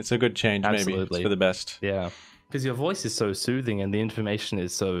calming. It's a good change. Absolutely. Maybe it's for the best. Yeah, because your voice is so soothing and the information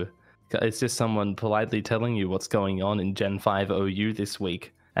is so. It's just someone politely telling you what's going on in Gen 5 OU this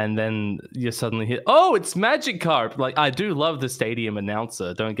week. And then you suddenly hear, oh, it's Magikarp. Like, I do love the stadium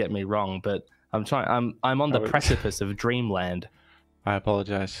announcer, don't get me wrong, but I'm on the precipice of Dreamland. I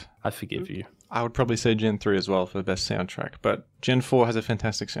apologize. I forgive you. I would probably say Gen 3 as well for the best soundtrack, but Gen 4 has a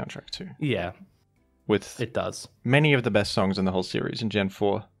fantastic soundtrack too. Yeah. It does. Many of the best songs in the whole series in Gen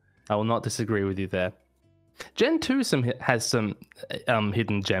 4. I will not disagree with you there. Gen 2 has some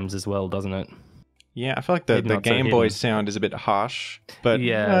hidden gems as well, doesn't it? Yeah, I feel like the Game Boy sound is a bit harsh, but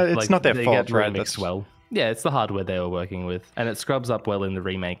it's not their fault, right? That's well. Yeah, it's the hardware they were working with, and it scrubs up well in the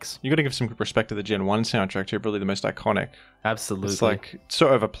remakes. You got to give some respect to the Gen 1 soundtrack too, probably the most iconic. Absolutely. It's like so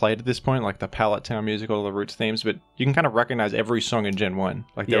overplayed at this point, like the Palette Town music, all the Roots themes, but you can kind of recognize every song in Gen 1.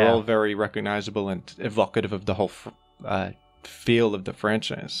 Like they're all very recognizable and evocative of the whole feel of the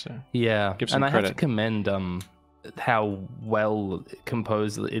franchise. So yeah, give some credit. I have to commend how well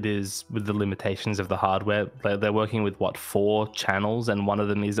composed it is with the limitations of the hardware. They're working with 4 channels, and one of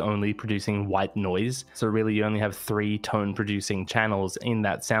them is only producing white noise. So really you only have 3 tone producing channels in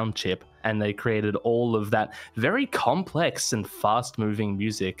that sound chip, and they created all of that very complex and fast moving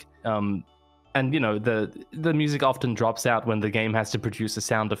music. And you know, the music often drops out when the game has to produce a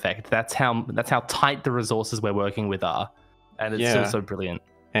sound effect. That's how tight the resources we're working with are, and it's still so brilliant.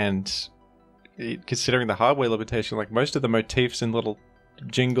 And considering the hardware limitation, like most of the motifs and little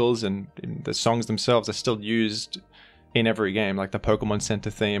jingles and the songs themselves are still used in every game, like the Pokemon Center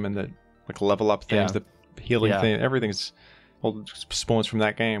theme and the like level up themes, the healing theme, everything's all spawns from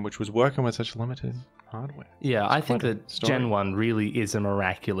that game, which was working with such limited hardware. Yeah, I think that Gen 1 really is a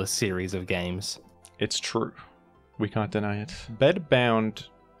miraculous series of games. It's true. We can't deny it. Bedbound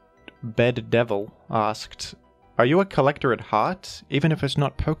Bed Devil asked, are you a collector at heart? Even if it's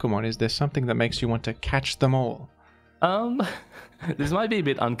not Pokemon, is there something that makes you want to catch them all? This might be a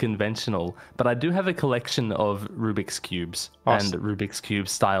bit unconventional, but I do have a collection of Rubik's Cubes and Rubik's Cube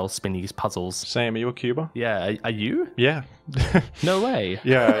style spinny puzzles. Same, are you a cuber? Yeah, are you? Yeah. No way.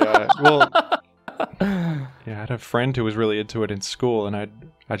 Yeah. Well, I had a friend who was really into it in school, and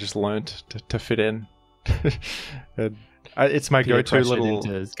I just learned to fit in. It's my go-to little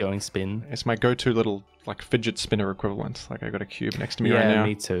going spin. It's my go-to little like fidget spinner equivalent. Like I got a cube next to me right now. Yeah,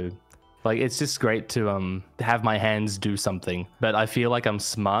 me too. Like it's just great to have my hands do something, but I feel like I'm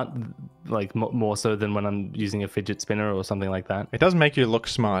smart, like more so than when I'm using a fidget spinner or something like that. It does make you look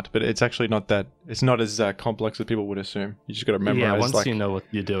smart, but it's actually not that. It's not as complex as people would assume. You just got to memorize. Yeah, once you know what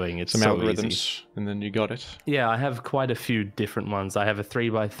you're doing, it's some so algorithms, easy. And then you got it. Yeah, I have quite a few different ones. I have a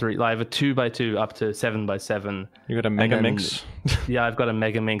 3x3, I have a 2x2 up to 7x7. You got a Mega Minx. Yeah, I've got a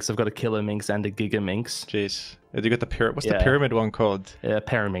Mega Minx. I've got a Killer Minx and a Giga Minx. Jeez. You got the pyramid. What's the Yeah. pyramid one called?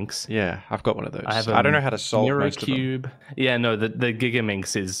 Paraminx. Yeah, I've got one of those. I have I don't know how to solve Mirror most of them. Cube. Yeah, no, the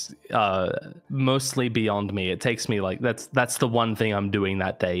Gigaminx is mostly beyond me. It takes me like that's the one thing I'm doing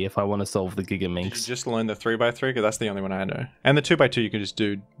that day if I want to solve the Did you Gigaminx. just learn the 3x3? Because that's the only one I know. And the 2x2 you can just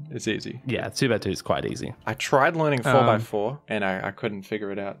do. It's easy. Yeah, 2x2 is quite easy. I tried learning 4x4 and I couldn't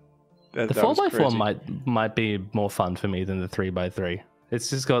figure it out. The That was 4x4 crazy. might be more fun for me than the 3x3. It's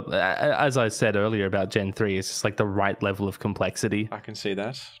just got, as I said earlier about Gen 3, it's just like the right level of complexity. I can see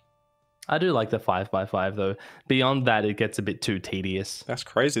that. I do like the 5x5 though. Beyond that, it gets a bit too tedious. That's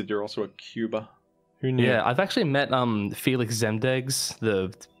crazy that you're also a cuber. Who knew? Yeah, I've actually met Felix Zemdegs.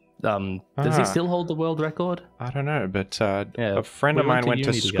 Does he still hold the world record? I don't know, but Yeah, a friend we of mine went went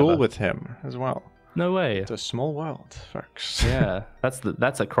to to uni school together. with him as well. No way. It's a small world, folks. Yeah, that's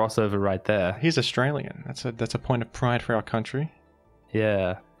a crossover right there. He's Australian. That's a point of pride for our country.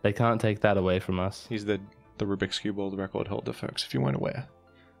 Yeah, they can't take that away from us. He's the Rubik's Cube world record holder, folks, if you weren't aware.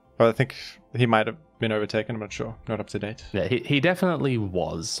 But I think he might have been overtaken, I'm not sure. Not up to date. Yeah, he definitely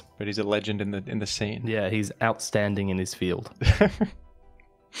was. But he's a legend in the scene. Yeah, he's outstanding in his field.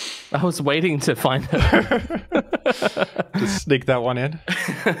 I was waiting to find it. Just sneak that one in.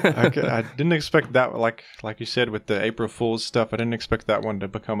 Okay, I didn't expect that, like you said, with the April Fool's stuff, I didn't expect that one to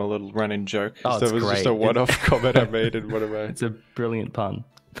become a little running joke. Oh, So it's it was just great. a one-off comment I made in one of my... It's a brilliant pun.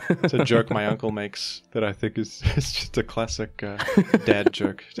 It's a joke my uncle makes that I think is just a classic dad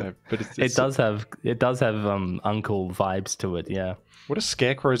joke. But It does have uncle vibes to it. Yeah, What do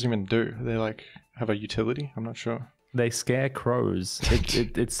scarecrows even do? They like have a utility? I'm not sure. they scare crows.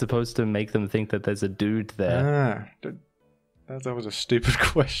 It's supposed to make them think that there's a dude there. That was a stupid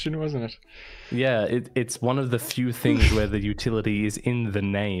question, wasn't it? Yeah, it's one of the few things where the utility is in the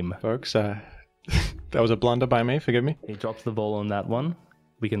name. Folks, that was a blunder by me, forgive me. He drops the ball on that one.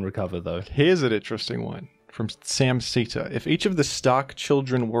 We can recover though. Here's an interesting one from Sam Sita. If each of the Stark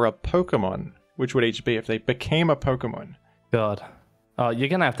children were a Pokemon, which would each be if they became a Pokemon? God. Oh, you're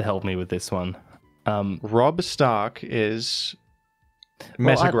gonna have to help me with this one. Rob Stark is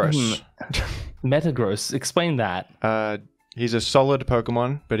Metagross. Metagross. Explain that. He's a solid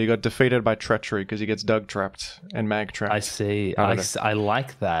Pokemon, but he got defeated by treachery because he gets Dug trapped and Mag trapped. I see. I don't I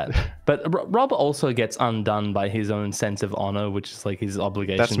like that. But Rob also gets undone by his own sense of honor, which is like his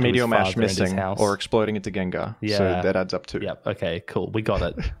obligation That's to Meteor his Mash father and his missing house. or exploding into Gengar. Yeah. So that adds up too. Yep. Okay. Cool. We got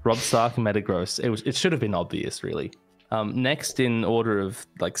it. Rob Stark and Metagross. It should have been obvious, really. Next in order of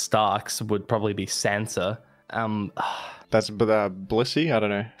like Starks would probably be Sansa. That's Blissey? I don't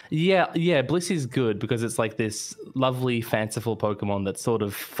know. Yeah. Blissy's good because it's like this lovely, fanciful Pokemon that's sort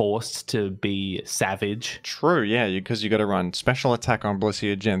of forced to be savage. True, yeah, because you got to run Special Attack on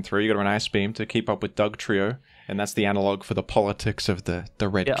Blissey at Gen 3, you got to run Ice Beam to keep up with Dug Trio, and that's the analog for the politics of the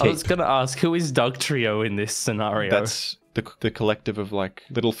Red Yeah, Cape. I was gonna ask, who is Dug Trio in this scenario? That's the collective of like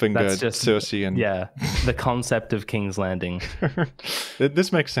Littlefinger, That's just- Cersei, and... Yeah, the concept of King's Landing.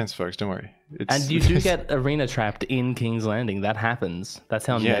 This makes sense, folks, don't worry. And you do get arena trapped in King's Landing. That happens. That's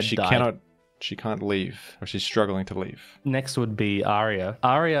how Yeah, Ned she died. can't leave, or she's struggling to leave. Next would be Arya.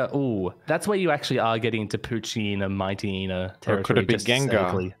 Arya, ooh, that's where you actually are getting into Poochyena, Mightyena territory. Or could it be just Gengar?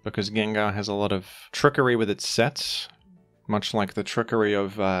 safely. Because Gengar has a lot of trickery with its sets, much like the trickery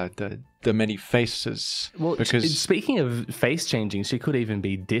of the many faces. Well, because speaking of face changing, she could even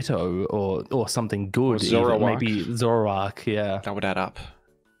be Ditto or something good. Or even. Zoroark. Maybe Zoroark, yeah. that would add up.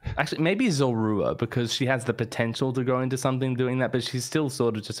 Actually, maybe Zorua, because she has the potential to grow into something doing that, but she's still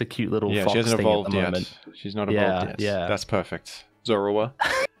sort of just a cute little Yeah, fox she hasn't thing evolved at the yet. moment. She's not evolved yet. Yeah. That's perfect. Zorua.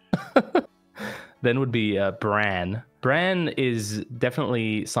 Then would be Bran. Bran is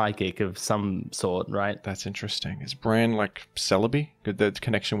definitely psychic of some sort, right? That's interesting. Is Bran like Celebi? The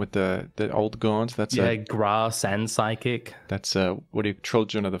connection with the old gods? That's Yeah, grass and psychic. what do you,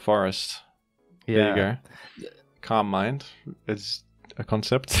 Children of the Forest. Yeah. There you go. Calm Mind is a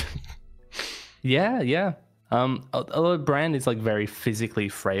concept. Yeah. Although Bran is like very physically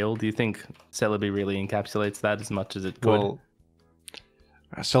frail, do you think Celebi really encapsulates that as much as it could? Well,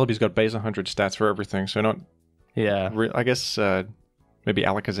 Celebi's got base 100 stats for everything, so not... Yeah. I guess maybe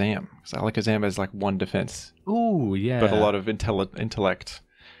Alakazam. Because Alakazam has like 1 defense, Ooh, yeah. but a lot of intellect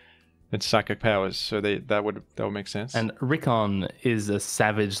and psychic powers, so that would make sense. And Rickon is a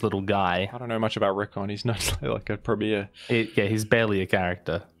savage little guy. I don't know much about Rickon. He's not like a premier. Yeah, he's barely a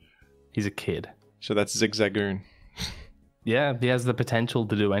character. He's a kid. So that's Zigzagoon. Yeah, he has the potential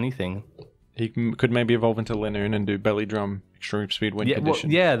to do anything. He could maybe evolve into Linoon and do belly drum extreme speed win Yeah,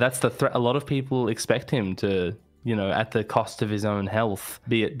 condition. yeah, that's the threat. A lot of people expect him to at the cost of his own health,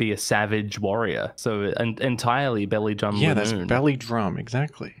 be a savage warrior. So entirely belly drum. Yeah, Lanoon. that's belly drum,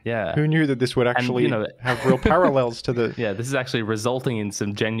 exactly. Yeah. Who knew that this would actually have real parallels to the... Yeah, this is actually resulting in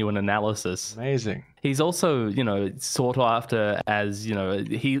some genuine analysis. Amazing. He's also, sought after as,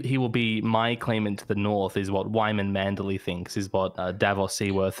 he will be my claimant to the north, is what Wyman Manderley thinks, is what Davos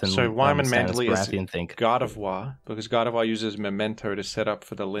Seaworth and So Wyman Manderley is think. God of War, because God of War uses Memento to set up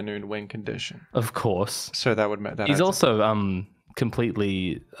for the Lanoon wing condition. Of course. So that would... He's also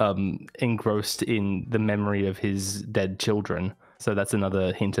completely engrossed in the memory of his dead children. So that's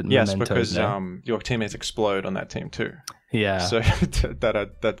another hint at Memento. Yes, because your teammates explode on that team too. Yeah. So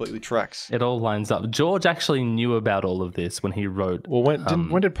that completely tracks. It all lines up. George actually knew about all of this when he wrote... Well,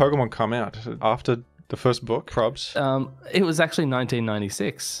 when did Pokemon come out? After the first book, Probs? It was actually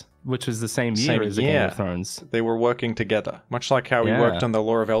 1996, which was the same year as the Game of Thrones. They were working together. Much like how he worked on the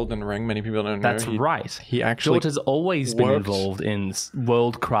lore of Elden Ring. Many people don't know. That's right. He actually George has always been involved in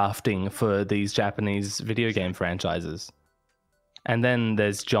world crafting for these Japanese video game franchises. And then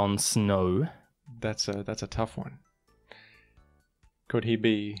there's Jon Snow. That's a tough one. Could he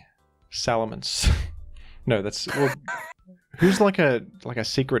be Salamence? No, that's... Well, who's like a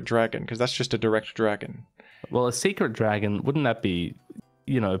secret dragon? Because that's just a direct dragon. Well, a secret dragon, wouldn't that be,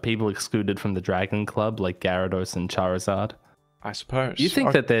 people excluded from the Dragon Club, like Gyarados and Charizard? I suppose. You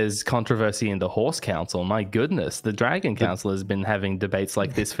think that there's controversy in the Horse Council? My goodness, the Dragon Council has been having debates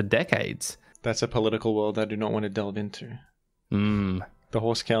like this for decades. That's a political world I do not want to delve into. The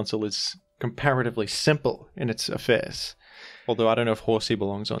Horse Council is comparatively simple in its affairs. Although I don't know if Horsey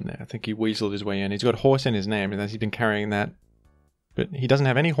belongs on there. I think he weaseled his way in. He's got horse in his name, and he's been carrying that. But he doesn't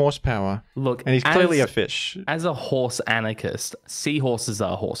have any horsepower. Look, and he's clearly a fish. As a horse anarchist, seahorses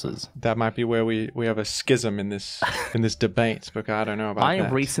are horses. That might be where we have a schism in this debate, but I don't know about that. I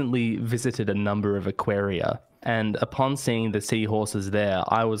recently visited a number of aquaria, and upon seeing the seahorses there,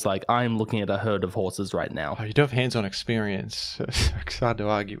 I was like, I'm looking at a herd of horses right now. Oh, you do have hands-on experience. It's hard to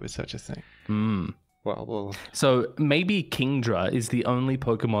argue with such a thing. Well. So maybe Kingdra is the only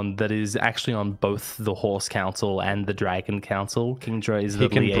Pokemon that is actually on both the Horse Council and the Dragon Council. Kingdra is the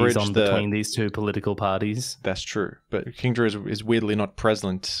liaison between these two political parties. That's true. But Kingdra is weirdly not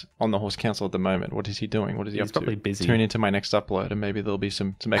present on the Horse Council at the moment. What is he doing? What is he up to? He's probably busy. Tune into my next upload and maybe there'll be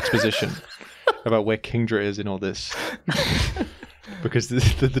some exposition about where Kingdra is in all this. Because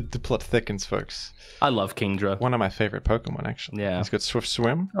the plot thickens, folks. I love Kingdra. One of my favorite Pokemon, actually. Yeah. He's got Swift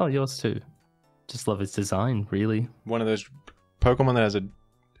Swim. Oh, yours too. Just love his design, really. One of those Pokemon that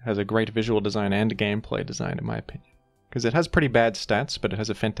has a great visual design and gameplay design, in my opinion. Because it has pretty bad stats, but it has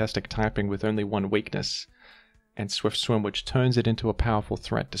a fantastic typing with only one weakness. And Swift Swim, which turns it into a powerful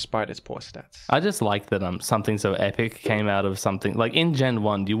threat despite its poor stats. I just like that something so epic came out of something... Like, in Gen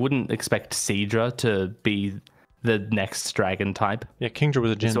 1, you wouldn't expect Seadra to be the next dragon type. Yeah, Kingdra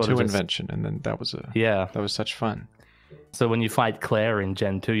was a Gen 2 invention, and then that was such fun. So when you fight Claire in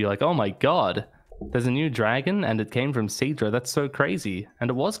Gen 2, you're like, oh my god, there's a new dragon, and it came from Seadra. That's so crazy. And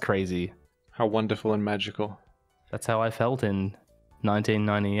it was crazy. How wonderful and magical. That's how I felt in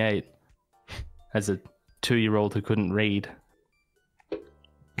 1998 as a 2-year-old who couldn't read.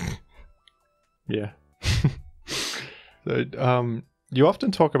 Yeah. So, you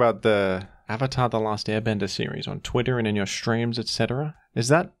often talk about the Avatar: The Last Airbender series on Twitter and in your streams, etc. Is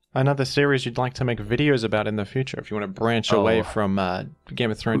that another series you'd like to make videos about in the future if you want to branch away from Game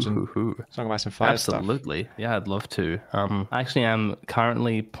of Thrones and Song of Ice and Fire stuff? Absolutely. Yeah, I'd love to. Actually, I'm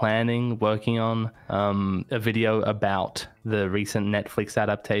currently working on a video about the recent Netflix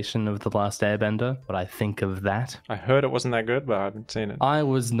adaptation of The Last Airbender, what I think of that. I heard it wasn't that good, but I haven't seen it. I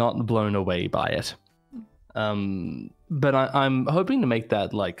was not blown away by it. But I'm hoping to make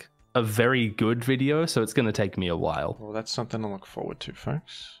that like a very good video, so it's going to take me a while. Well, that's something to look forward to,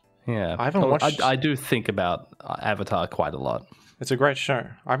 folks. Yeah, I haven't watched... I do think about Avatar quite a lot. It's a great show.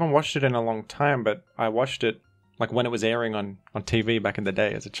 I haven't watched it in a long time, but I watched it like when it was airing on TV back in the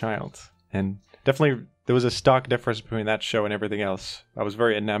day as a child. And definitely there was a stark difference between that show and everything else. I was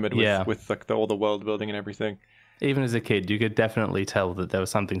very enamored with like all the world building and everything. Even as a kid, you could definitely tell that there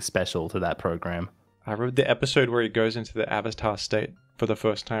was something special to that program. I read the episode where he goes into the Avatar state for the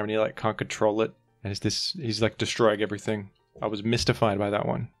first time and he like can't control it. And he's like destroying everything. I was mystified by that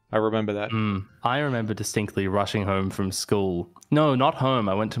one. I remember that. I remember distinctly rushing home from school. No, not home.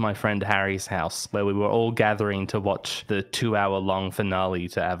 I went to my friend Harry's house where we were all gathering to watch the 2-hour-long finale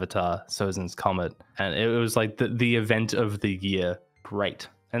to Avatar: Sozin's Comet. And it was like the event of the year. Great.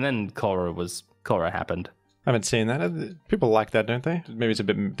 And then Korra happened. I haven't seen that. People like that, don't they? Maybe it's a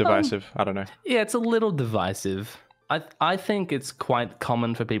bit divisive. I don't know. Yeah, it's a little divisive. I think it's quite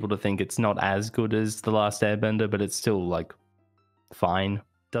common for people to think it's not as good as The Last Airbender, but it's still like fine.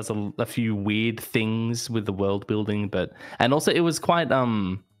 Does a few weird things with the world building, and also it was quite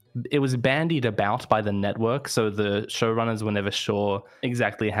it was bandied about by the network, so the showrunners were never sure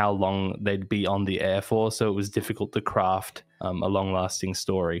exactly how long they'd be on the air for, so it was difficult to craft a long-lasting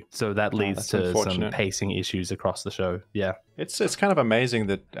story. So that leads to some pacing issues across the show. Yeah. It's kind of amazing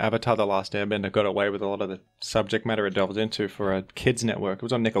that Avatar The Last Airbender got away with a lot of the subject matter it delved into for a kids network. It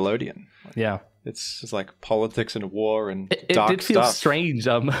was on Nickelodeon. Yeah. It's like politics and war and dark stuff. It did feel strange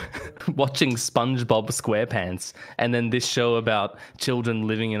watching SpongeBob SquarePants and then this show about children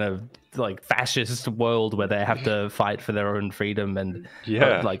living in a like fascist world where they have to fight for their own freedom and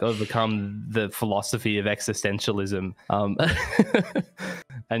like overcome the philosophy of existentialism.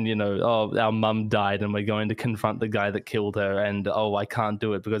 And, you know, oh, our mum died and we're going to confront the guy that killed her. And, oh, I can't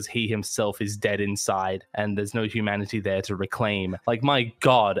do it because he himself is dead inside and there's no humanity there to reclaim. Like, my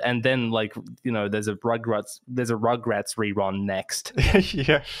God. And then, like, you know, there's a Rugrats rerun next.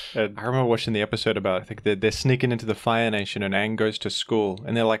 Yeah. And I remember watching the episode about, I think they're sneaking into the Fire Nation and Aang goes to school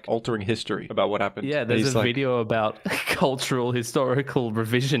and they're like altering history about what happened. Yeah, there's a video about cultural historical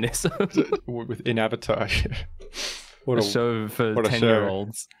revisionism. In Avatar. What a show for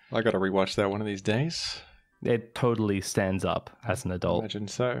 10-year-olds. I got to rewatch that one of these days. It totally stands up as an adult. Imagine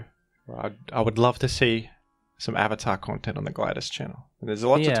so. I would love to see some Avatar content on the Glidus channel. There's a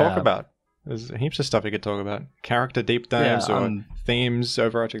lot to talk about. There's heaps of stuff you could talk about. Character deep dives or themes,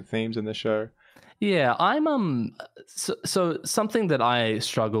 overarching themes in the show. Yeah, I'm so something that I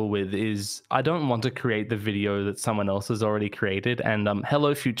struggle with is I don't want to create the video that someone else has already created, and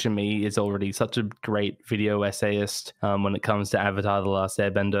Hello Future Me is already such a great video essayist when it comes to Avatar: The Last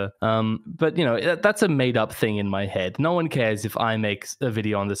Airbender. But you know, that's a made up thing in my head. No one cares if I make a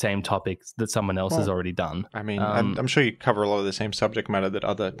video on the same topics that someone else has already done. I mean, I'm sure you cover a lot of the same subject matter that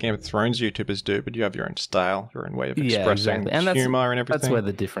other Game of Thrones YouTubers do, but you have your own style, your own way of expressing humor and everything. That's where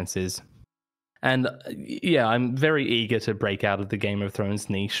the difference is. And yeah, I'm very eager to break out of the Game of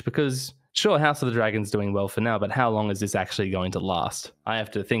Thrones niche because, sure, House of the Dragon's doing well for now, but how long is this actually going to last? I have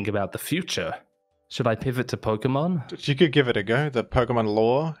to think about the future. Should I pivot to Pokemon? You could give it a go. The Pokemon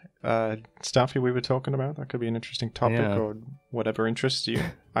lore stuff we were talking about, that could be an interesting topic or whatever interests you.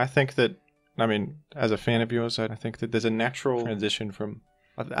 I think that, I mean, as a fan of yours, I think that there's a natural transition from...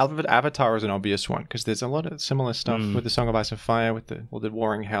 Avatar is an obvious one because there's a lot of similar stuff with the Song of Ice and Fire, with the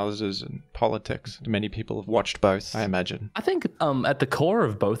warring houses and politics. Many people have watched both, I imagine. I think at the core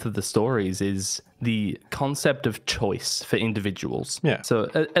of both of the stories is the concept of choice for individuals. Yeah. So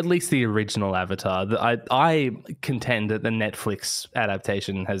at least the original Avatar, I contend that the Netflix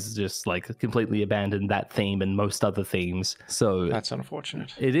adaptation has just like completely abandoned that theme and most other themes. So that's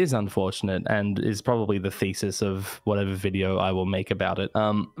unfortunate. It is unfortunate and is probably the thesis of whatever video I will make about it.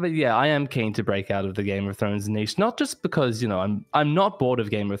 But yeah, I am keen to break out of the Game of Thrones niche, not just because, you know, I'm not bored of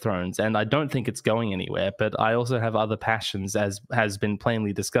Game of Thrones and I don't think it's going anywhere, but I also have other passions, as has been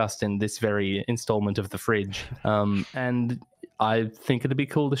plainly discussed in this very installment of The Fridge. And I think it'd be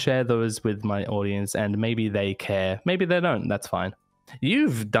cool to share those with my audience, and maybe they care, maybe they don't, that's fine.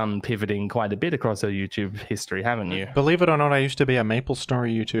 You've done pivoting quite a bit across our YouTube history, haven't you? Believe it or not, I used to be a Maple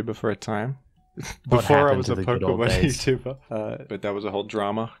Story YouTuber for a time. Before I was a Pokemon YouTuber. But that was a whole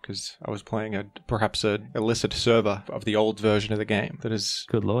drama because I was playing perhaps an illicit server of the old version of the game that is...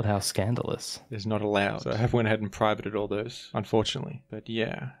 Good lord, how scandalous. ...is not allowed. So I went ahead and privated all those, unfortunately. But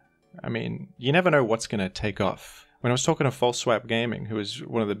yeah, I mean, you never know what's going to take off. When I was talking to False Swap Gaming, who is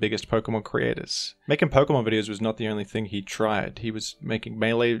one of the biggest Pokemon creators, making Pokemon videos was not the only thing he tried. He was making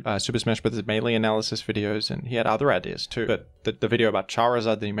Melee, Super Smash Bros. Melee analysis videos, and he had other ideas too. But the video about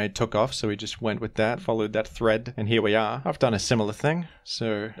Charizard that he made took off, so he just went with that, followed that thread, and here we are. I've done a similar thing,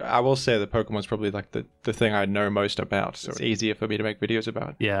 so I will say that Pokemon's probably like the thing I know most about, so it's easier for me to make videos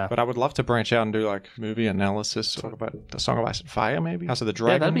about. Yeah. But I would love to branch out and do like movie analysis, talk about the Song of Ice and Fire, maybe? House of the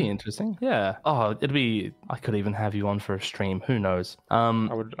Dragon. Yeah, that'd be interesting. Yeah. Oh, I could even have you on for a stream. Who knows?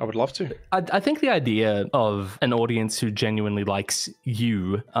 I would love to. I think the idea of an audience who genuinely likes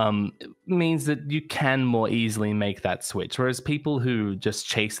you means that you can more easily make that switch. Whereas people who just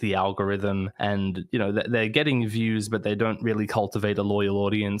chase the algorithm and, you know, they're getting views, but they don't really cultivate a loyal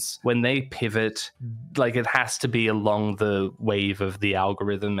audience, when they pivot, like it has to be along the wave of the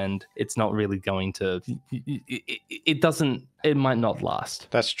algorithm, and it's not really going to, it might not last.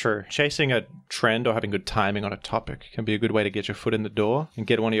 That's true. Chasing a trend or having good timing on a topic can be a good way to get your foot in the door and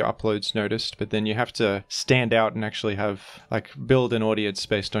get one of your uploads noticed, but then you have to stand out and actually have, like, build an audience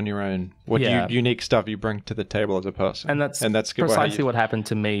based on your own what Yeah. unique stuff you bring to the table as a person. And that's good. precisely what happened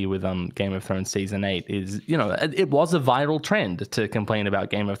to me with Game of Thrones Season 8 is, it was a viral trend to complain about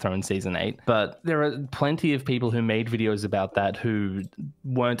Game of Thrones Season 8, but there are plenty of people who made videos about that who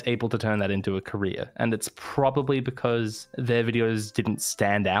weren't able to turn that into a career. And it's probably because their videos didn't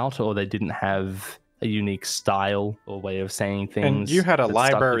stand out or they didn't have a unique style or way of saying things. And you had a that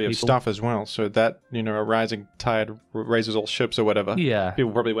stuck library with of people. stuff as well, so that, a rising tide raises all ships or whatever. Yeah.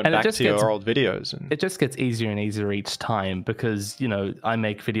 People probably went And it back just to your old videos. And It just gets easier and easier each time because, I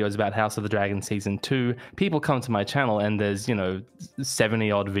make videos about House of the Dragon Season 2. People come to my channel and there's,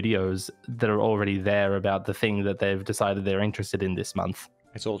 70 odd videos that are already there about the thing that they've decided they're interested in this month.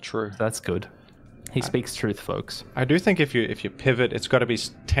 it's all true. So that's good. He speaks truth, folks. I do think if you pivot, it's got to be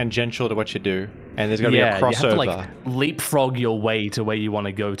tangential to what you do, and there's got to be a crossover. You have to leapfrog your way to where you want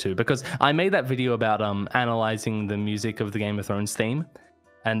to go to. Because I made that video about analyzing the music of the Game of Thrones theme,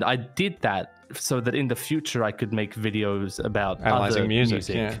 and I did that so that in the future I could make videos about Analyzing other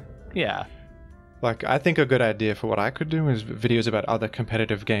music. Yeah. Like, I think a good idea for what I could do is videos about other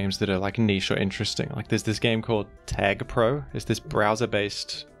competitive games that are like niche or interesting. Like, there's this game called Tag Pro. It's this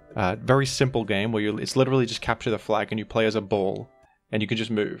browser-based, very simple game where it's literally just capture the flag and you play as a ball and you can just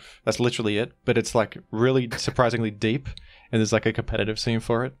move. That's literally it. But it's like really surprisingly deep, and there's like a competitive scene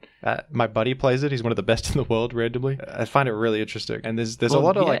for it. My buddy plays it. He's one of the best in the world randomly. I find it really interesting. And there's a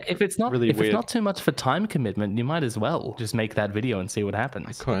lot of if it's not really weird. it's not too much for time commitment, you might as well just make that video and see what happens.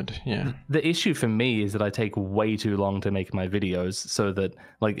 I could, yeah. The issue for me is that I take way too long to make my videos, so that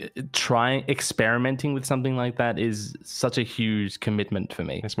experimenting with something like that is such a huge commitment for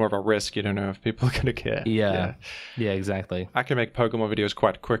me. It's more of a risk. You don't know if people are going to care. Yeah, exactly. I can make Pokemon videos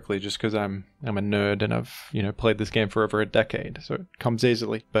quite quickly just because I'm a nerd and I've played this game for over a decade, so it comes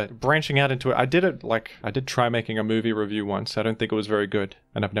easily. But branching out into it, I did try making a movie review once. I don't think it was very good,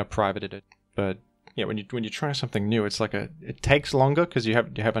 and I've now privated it. But yeah, when you try something new, it's like it takes longer because you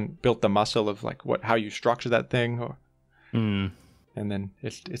haven't built the muscle of like how you structure that thing, or and then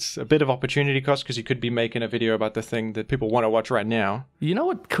it's a bit of opportunity cost because you could be making a video about the thing that people want to watch right now. You know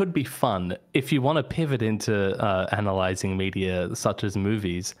what could be fun? If you want to pivot into analyzing media such as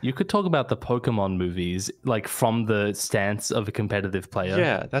movies, you could talk about the Pokemon movies, like from the stance of a competitive player.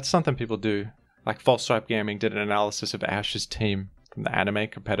 Yeah, that's something people do. Like False Swipe Gaming did an analysis of Ash's team from the anime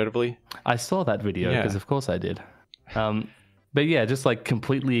competitively. I saw that video because of course I did. But yeah, just like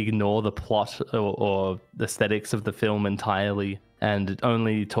completely ignore the plot or aesthetics of the film entirely and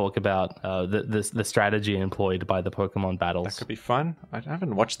only talk about the strategy employed by the Pokemon battles. That could be fun. I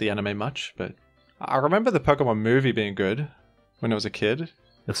haven't watched the anime much, but I remember the Pokemon movie being good when I was a kid.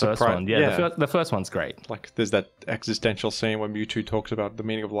 The first one, the first one's great. Like, there's that existential scene where Mewtwo talks about the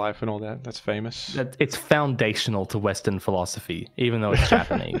meaning of life and all that. That's famous. It's foundational to Western philosophy, even though it's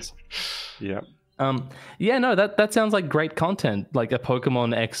Japanese. Yeah. That sounds like great content. Like a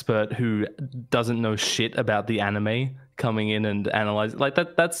Pokemon expert who doesn't know shit about the anime coming in and analyze like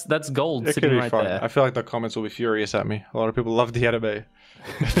that's gold it sitting could be right fun. there. I feel like the comments will be furious at me. A lot of people love the anime,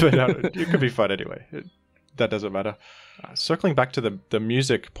 but it could be fun anyway. That doesn't matter. Circling back to the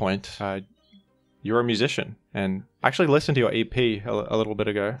music point, you're a musician, and I actually listened to your EP a little bit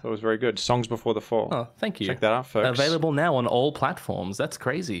ago. It was very good. Songs Before the Fall. Oh, thank you. Check that out, folks. Available now on all platforms. That's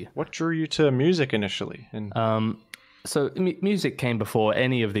crazy. What drew you to music initially? And So music came before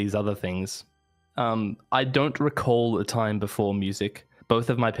any of these other things. I don't recall a time before music. Both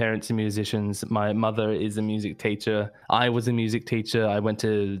of my parents are musicians. My mother is a music teacher. I was a music teacher. I went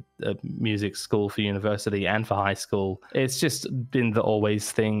to a music school for university and for high school. It's just been the always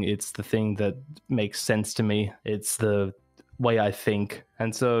thing. It's the thing that makes sense to me. It's the way I think.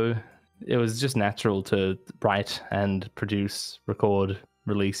 And so it was just natural to write and produce, record,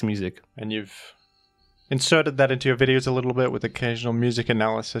 release music. And you've inserted that into your videos a little bit with occasional music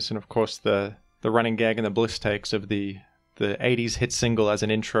analysis and, of course, the running gag and the bliss takes of the 80s hit single as an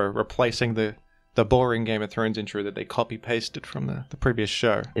intro, replacing the boring Game of Thrones intro that they copy-pasted from the previous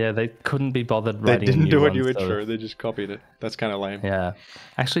show. Yeah, they couldn't be bothered writing They didn't do a new new ones, intro, they just copied it. That's kind of lame. Yeah.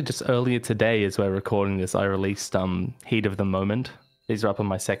 Actually, just earlier today, as we're recording this, I released Heat of the Moment. These are up on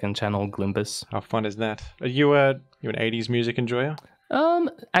my second channel, Glidus. How fun is that? Are you an 80s music enjoyer?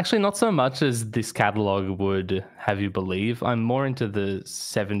 Actually, not so much as this catalog would have you believe. I'm more into the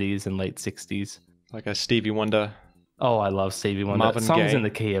 70s and late 60s. Like a Stevie Wonder? Oh, I love Stevie Wonder. Marvin Songs Gaye. in the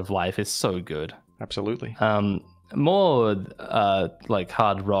Key of Life is so good. Absolutely. More like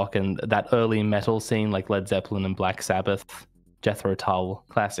hard rock and that early metal scene like Led Zeppelin and Black Sabbath, Jethro Tull,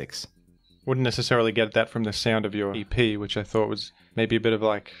 classics. Wouldn't necessarily get that from the sound of your EP, which I thought was Maybe a bit of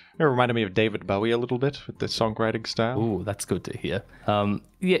like, it reminded me of David Bowie a little bit with the songwriting style. Ooh, that's good to hear.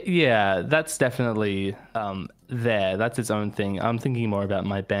 Yeah, that's definitely there. That's its own thing. I'm thinking more about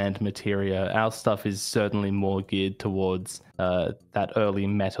my band Materia. Our stuff is certainly more geared towards that early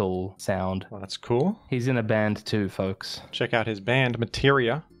metal sound. Well, that's cool. He's in a band too, folks. Check out his band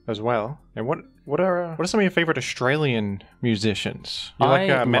Materia as well. And what are some of your favorite Australian musicians? You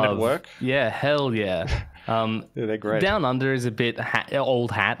like Men at Work? Yeah, hell yeah. Yeah, they're great. Down Under is a bit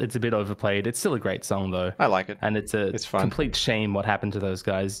old hat. It's a bit overplayed. It's still a great song though. I like it. And it's fun. Complete shame what happened to those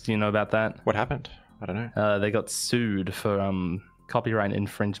guys. Do you know about that? What happened? I don't know. They got sued for copyright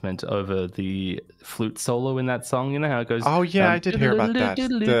infringement over the flute solo in that song. You know how it goes? Oh yeah, I did hear about that.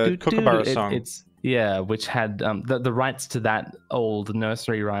 The Kookaburra song. Yeah, which had the rights to that old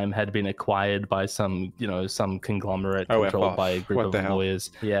nursery rhyme had been acquired by some conglomerate controlled by a group of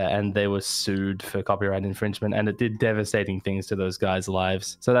lawyers. Yeah, and they were sued for copyright infringement, and it did devastating things to those guys'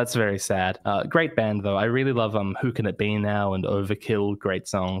 lives. So that's very sad. Great band though. I really love Who Can It Be Now and Overkill. Great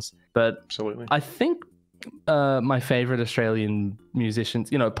songs. But absolutely, I think my favorite Australian musicians,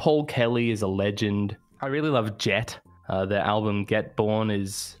 Paul Kelly is a legend. I really love Jet. Their album Get Born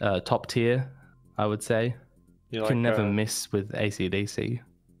is top tier, I would say. You can never miss with AC/DC.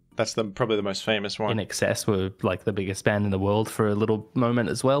 That's probably the most famous one. In Excess were like the biggest band in the world for a little moment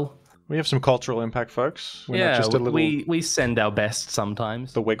as well. We have some cultural impact, folks. We're not just a little... we send our best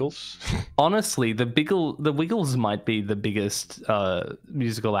sometimes. The Wiggles. Honestly, the Wiggles might be the biggest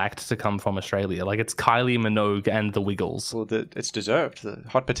musical act to come from Australia. Like, it's Kylie Minogue and the Wiggles. Well, it's deserved. The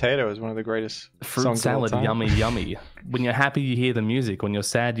Hot Potato is one of the greatest Fruit songs salad, of all time. yummy, yummy. When you're happy, you hear the music. When you're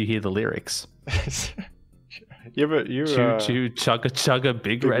sad, you hear the lyrics. Choo choo, chugga chugga,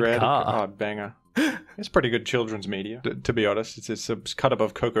 big red car. Oh, banger. It's pretty good children's media, to be honest. It's cut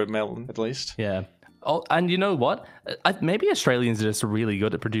above Coco Melon, at least. Yeah. Oh, and you know what? Maybe Australians are just really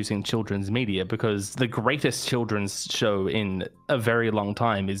good at producing children's media, because the greatest children's show in a very long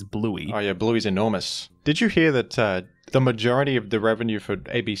time is Bluey. Oh yeah, Bluey's enormous. Did you hear that the majority of the revenue for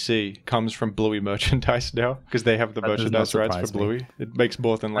ABC comes from Bluey merchandise now? Because they have the merchandise rights for Bluey. It makes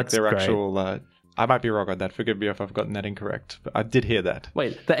more than like their actual... I might be wrong on that. Forgive me if I've gotten that incorrect. But I did hear that.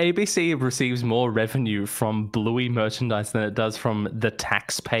 Wait, the ABC receives more revenue from Bluey merchandise than it does from the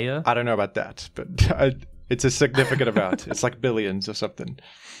taxpayer? I don't know about that, but it's a significant amount. It's like billions or something.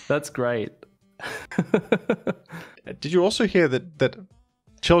 That's great. Did you also hear that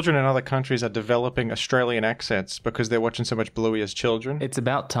children in other countries are developing Australian accents because they're watching so much Bluey as children? It's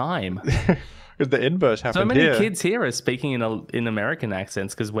about time. Because the inverse happened here. So many here. kids here are speaking in American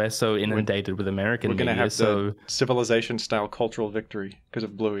accents because we're so inundated with American media. We're going to have the civilization-style cultural victory because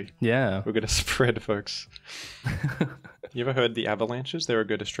of Bluey. Yeah. We're going to spread, folks. You ever heard the Avalanches? They're a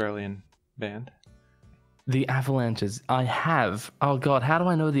good Australian band. The Avalanches? I have. Oh, God, how do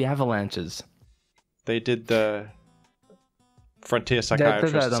I know the Avalanches? They did the Frontier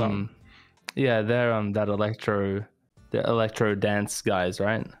Psychiatrist song. Yeah, they're that electro dance guys,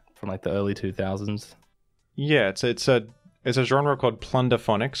 right? From like the early 2000s. Yeah, it's a genre called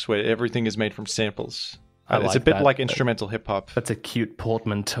plunderphonics where everything is made from samples. It's a bit like instrumental hip hop. That's a cute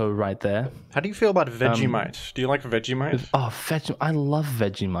portmanteau right there. How do you feel about Vegemite? Do you like Vegemite? Oh, I love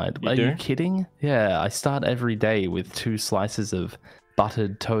Vegemite. Are you kidding? Yeah, I start every day with 2 slices of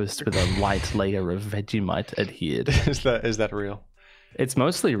buttered toast with a light layer of Vegemite adhered. Is that real? It's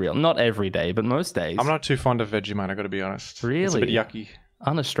mostly real. Not every day, but most days. I'm not too fond of Vegemite, I gotta be honest. Really? It's a bit yucky.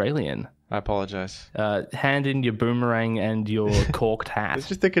 Un-Australian. I apologize. Hand in your boomerang and your corked hat. I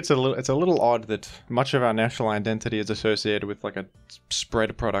just think it's a little odd that much of our national identity is associated with like a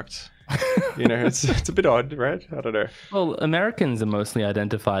spread product. It's a bit odd, right? I don't know. Well, Americans are mostly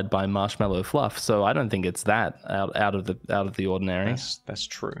identified by marshmallow fluff, so I don't think it's that out of the ordinary. That's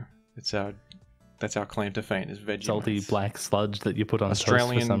true. That's our claim to fame is Vegemite. Salty black sludge that you put on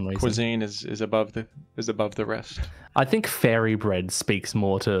Australian toast for some reason. Cuisine is above the rest. I think fairy bread speaks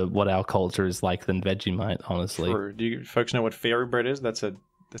more to what our culture is like than Vegemite, honestly. True. Do you folks know what fairy bread is? That's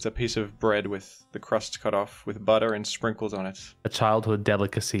a piece of bread with the crust cut off with butter and sprinkles on it. A childhood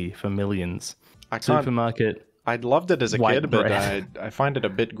delicacy for millions. Supermarket. I loved it as a kid, but I find it a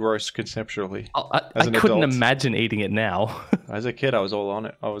bit gross conceptually. I couldn't imagine eating it now. As a kid, I was all on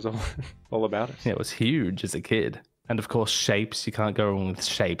it. I was all about it. Yeah, it was huge as a kid. And of course, shapes. You can't go wrong with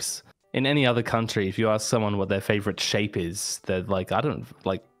shapes. In any other country, if you ask someone what their favorite shape is, they're like, I don't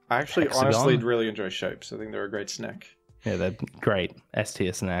like. I actually, honestly, really enjoy shapes. I think they're a great snack. Yeah, they're great. S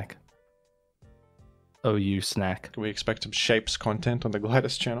tier snack. OU snack. Can we expect some shapes content on the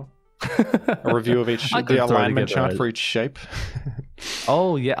Glidus channel? A review of each I could the throw alignment together chart a- for each shape.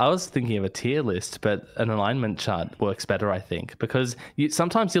 Oh yeah, I was thinking of a tier list, but an alignment chart works better, I think, because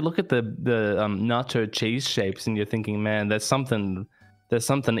sometimes you look at the nacho cheese shapes and you're thinking, man, there's something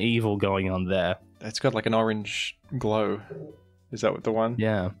evil going on there. It's got like an orange glow. Is that what the one?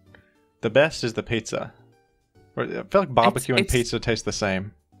 Yeah. The best is the pizza. I feel like barbecue and pizza taste the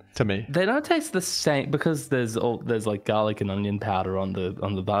same to me. They don't taste the same because there's like garlic and onion powder on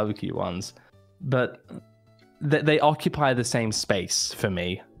the barbecue ones, but they occupy the same space for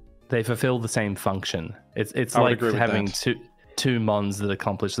me. They fulfill the same function. It's like having two mons that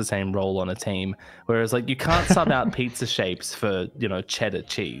accomplish the same role on a team. Whereas like you can't sub out pizza shapes for cheddar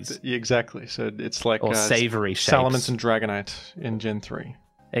cheese. Exactly. So it's like or savory shapes. Salamence and Dragonite in Gen 3.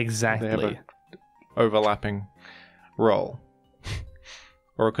 Exactly. They have an overlapping role.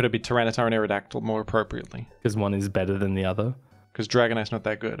 Or could it be Tyranitar and Aerodactyl more appropriately? Because one is better than the other. Because Dragonite's not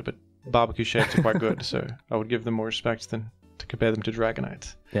that good, but barbecue shapes are quite good, so I would give them more respect than to compare them to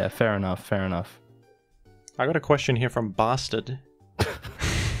Dragonite. Yeah, fair enough. I got a question here from Bastard.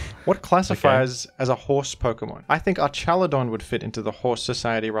 What classifies as a horse Pokemon? I think Archaladon would fit into the horse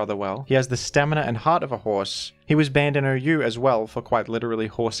society rather well. He has the stamina and heart of a horse. He was banned in OU as well for quite literally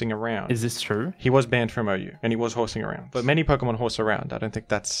horsing around. Is this true? He was banned from OU, and he was horsing around. But many Pokemon horse around. I don't think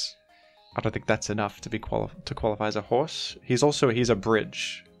that's enough to be to qualify as a horse. He's a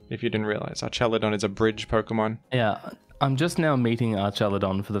bridge. If you didn't realize, Archaladon is a bridge Pokemon. Yeah. I'm just now meeting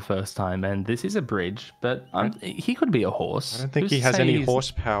Archaladon for the first time, and this is a bridge, but he could be a horse. I don't think he has any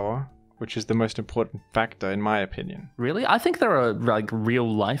horsepower, which is the most important factor in my opinion. Really? I think there are like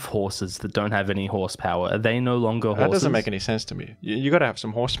real life horses that don't have any horsepower. Are they no longer horses? That doesn't make any sense to me. You got to have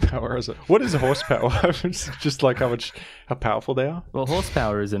some horsepower. What is horsepower? It's just like how powerful they are. Well,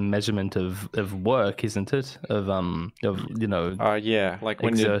 horsepower is a measurement of work, isn't it? Yeah, like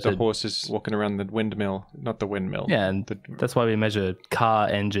when the horse is walking around the windmill, not the windmill. Yeah, and that's why we measure car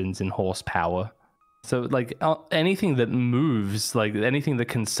engines in horsepower. So, like, anything that moves, like anything that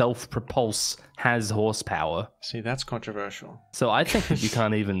can self-propulse has horsepower. See, that's controversial. So I think that you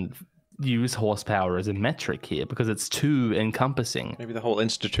can't even use horsepower as a metric here because it's too encompassing. Maybe the whole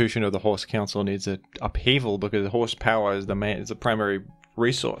institution of the Horse Council needs an upheaval because horsepower is the primary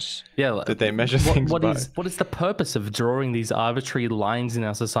resource that they measure things by. What is the purpose of drawing these arbitrary lines in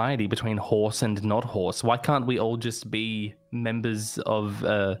our society between horse and not horse? Why can't we all just be members of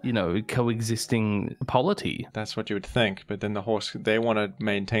coexisting polity? That's what you would think, but then the horse, they want to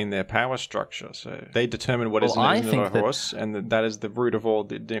maintain their power structure, so they determine what is and isn't a horse, and that is the root of all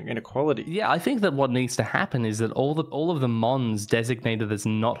the inequality. Yeah, I think that what needs to happen is that all of the mons designated as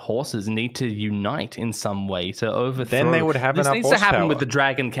not horses need to unite in some way to overthrow. Then they would have enough horsepower. This needs to happen with the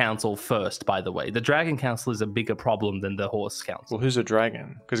Dragon Council first, by the way. The Dragon Council is a bigger problem than the Horse Council. Well, who's a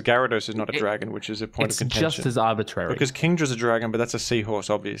dragon? Because Gyarados is not a dragon, which is a point of contention. It's just as arbitrary. Because Kingdra's a dragon, but that's a seahorse,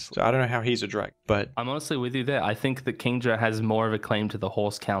 obviously. So I don't know how he's a dragon, but... I'm honestly with you there. I think that Kingdra has more of a claim to the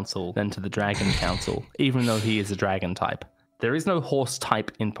Horse Council than to the Dragon Council, even though he is a dragon type. There is no horse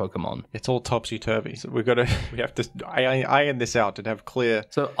type in Pokemon. It's all topsy-turvy. So we have to iron this out and have clear...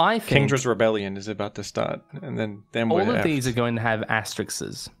 So I think... Kingdra's rebellion is about to start, and then all of these are going to have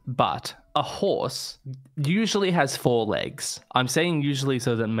asterisks, but a horse usually has 4 legs. I'm saying usually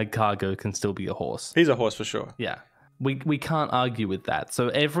so that Magcargo can still be a horse. He's a horse for sure. Yeah. We can't argue with that. So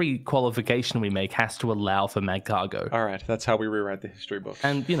every qualification we make has to allow for Magcargo. All right, that's how we rewrite the history book.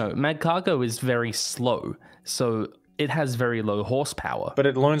 And, Magcargo is very slow, so it has very low horsepower. But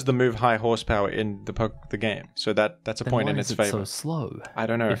it learns the move high horsepower in the game, so that's a point in its favor. So slow. I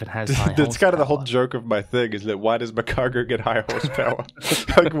don't know. If it has high horsepower. That's kind of the whole joke of my thing is that why does Magcargo get high horsepower?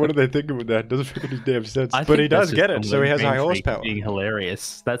 Like, what are they thinking with that? It doesn't make any damn sense. But he does get it, so he has high horsepower. Being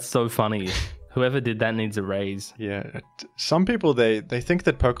hilarious. That's so funny. Whoever did that needs a raise. Yeah, some people, they think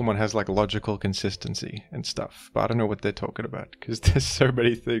that Pokemon has like logical consistency and stuff, but I don't know what they're talking about because there's so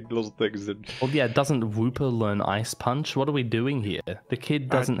many little things that... Well, yeah, doesn't Wooper learn Ice Punch? What are we doing here? The kid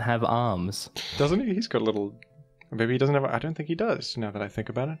doesn't have arms. Doesn't he? He's got a little... Maybe he doesn't have... I don't think he does, now that I think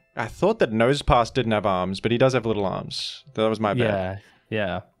about it. I thought that Nosepass didn't have arms, but he does have little arms. That was my bad.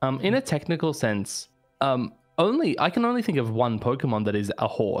 Yeah. In a technical sense, I can only think of one Pokemon that is a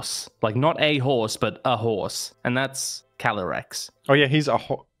horse. Like, not a horse, but a horse. And that's Calyrex. Oh, yeah, he's a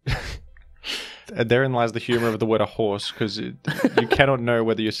horse. Therein lies the humor of the word a horse, because you cannot know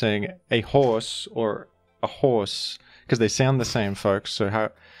whether you're saying a horse or a horse, because they sound the same, folks. So how...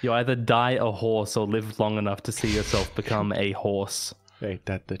 You either die a horse or live long enough to see yourself become a horse. Ain't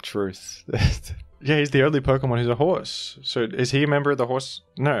that the truth? Yeah, he's the only Pokemon who's a horse. So is he a member of the horse?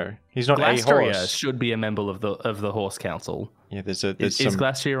 No, he's not a horse. Should be a member of the Horse Council. Yeah, there's is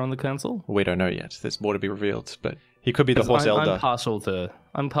Glastrier on the council? We don't know yet. There's more to be revealed, but he could be the Horse Elder.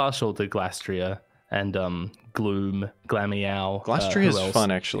 I'm partial to Glastrier and Gloom, Glameow. Glastrier's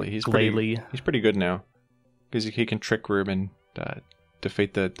fun actually. He's pretty good now because he can Trick Room and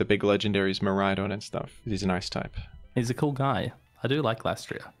defeat the big legendaries Miraidon and stuff. He's a nice type. He's a cool guy. I do like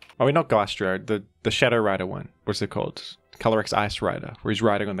Glastrier. Oh, not Glastrier. The Shadow Rider one. What's it called? Calyrex Ice Rider, where he's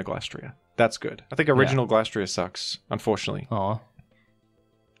riding on the Glastrier. That's good. I think original Glastrier sucks, unfortunately. Aw.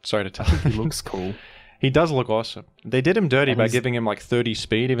 Sorry to tell you. He looks cool. He does look awesome. They did him dirty by giving him like 30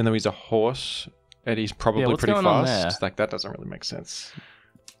 speed, even though he's a horse, and he's probably pretty fast. Like, that doesn't really make sense.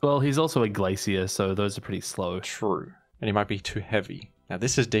 Well, he's also a Glacier, so those are pretty slow. True. And he might be too heavy. Now,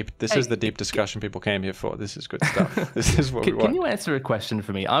 this is deep. This is the deep discussion people came here for. This is good stuff. This is what we want. Can you answer a question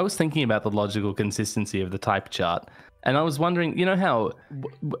for me? I was thinking about the logical consistency of the type chart, and I was wondering, you know how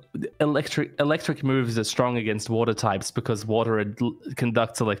electric moves are strong against water types because water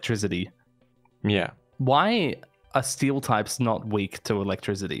conducts electricity? Yeah. Why are steel types not weak to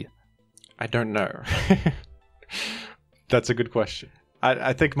electricity? I don't know. That's a good question.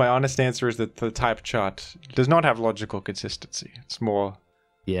 I think my honest answer is that the type chart does not have logical consistency. It's more...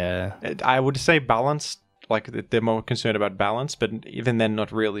 Yeah. I would say balanced. Like, they're more concerned about balance, but even then,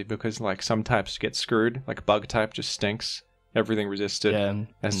 not really, because, like, some types get screwed. Like, bug type just stinks. Everything resisted. Yeah,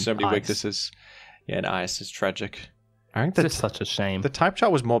 has so many weaknesses. Yeah, and ice is tragic. I think that's such a shame. The type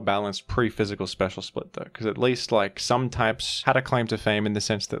chart was more balanced pre-physical special split, though, because at least, like, some types had a claim to fame in the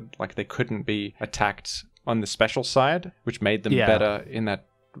sense that, like, they couldn't be attacked on the special side, which made them better in that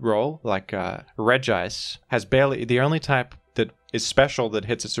role. Like, Regice has barely... The only type that is special that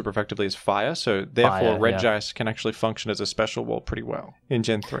hits it super effectively is fire, so therefore Regice can actually function as a special wall pretty well in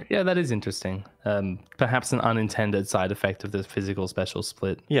Gen 3. Yeah, that is interesting. Perhaps an unintended side effect of the physical special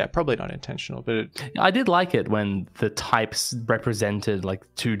split. Yeah, probably not intentional, but I did like it when the types represented like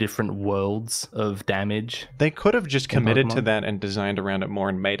two different worlds of damage. They could have just committed to that and designed around it more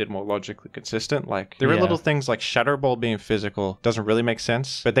and made it more logically consistent. Like, there are little things like Shadow Ball being physical doesn't really make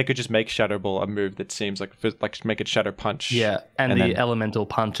sense, but they could just make Shadow Ball a move that seems like make it Shadow Punch. Yeah, and the elemental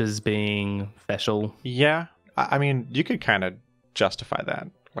punches being special. Yeah, I mean, you could kind of justify that.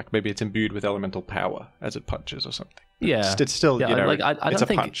 Like, maybe it's imbued with elemental power as it punches or something. Yeah. It's still, you know, like, I it's don't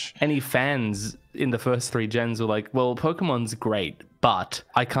think punch. Any fans in the first 3 gens were like, well, Pokemon's great, but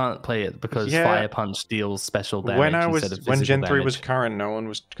I can't play it because Fire Punch deals special damage when Gen 3 was current, no one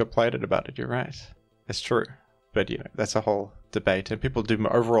was complaining about it. You're right. It's true. But, you know, that's a whole debate. And people do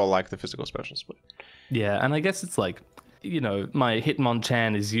overall like the physical special split. Yeah, and I guess it's like, you know, my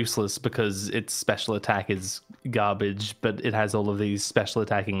Hitmonchan is useless because its special attack is garbage, but it has all of these special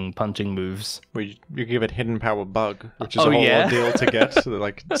attacking punching moves. Well, you give it Hidden Power Bug, which is a whole ordeal to get. So,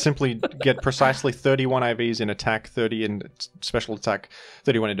 like, simply get precisely 31 IVs in attack, 30 in special attack,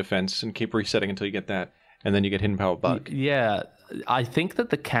 31 in defense, and keep resetting until you get that. And then you get Hidden Power Bug. Yeah, I think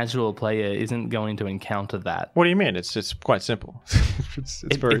that the casual player isn't going to encounter that. What do you mean? It's quite simple.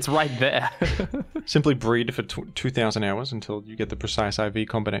 It's right there. Simply breed for 2,000 hours until you get the precise IV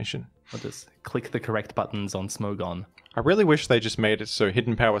combination. I'll just click the correct buttons on Smogon. I really wish they just made it so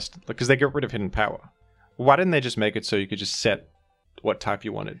Hidden Power... Because they get rid of Hidden Power. Why didn't they just make it so you could just set what type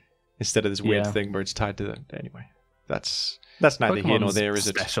you wanted instead of this weird thing where it's tied to that? Anyway, that's neither here nor there, is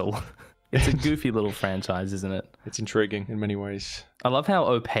it? Special. It's a goofy little franchise, isn't it? It's intriguing in many ways. I love how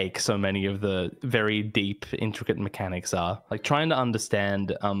opaque so many of the very deep, intricate mechanics are. Like, trying to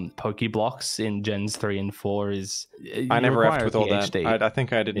understand Pokeblocks in Gens 3 and 4 is... I never effed with all that. I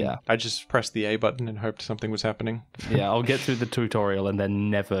think I didn't. Yeah. I just pressed the A button and hoped something was happening. Yeah, I'll get through the tutorial and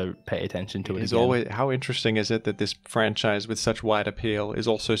then never pay attention to it again. Always, how interesting is it that this franchise with such wide appeal is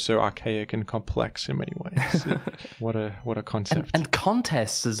also so archaic and complex in many ways? What a concept. And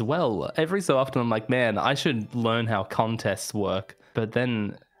contests as well. Every so often I'm like, man, I should learn how contests work. But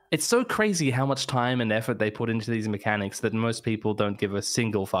then it's so crazy how much time and effort they put into these mechanics that most people don't give a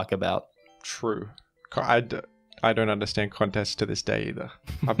single fuck about. True. I don't understand contests to this day either.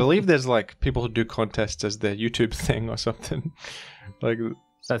 I believe there's like people who do contests as their YouTube thing or something. Like,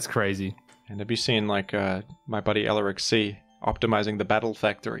 that's crazy. And have you seen like my buddy Elric C optimizing the Battle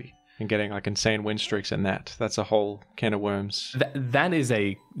Factory and getting like insane win streaks in that? That's a whole can of worms. That is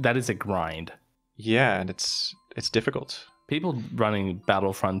a grind. Yeah, and it's difficult. People running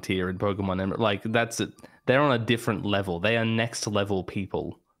Battle Frontier and Pokemon Emerald, like, that's it. They're on a different level. They are next level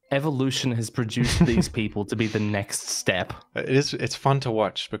people. Evolution has produced these people to be the next step. It's fun to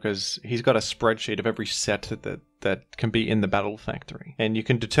watch because he's got a spreadsheet of every set that that can be in the battle factory. And you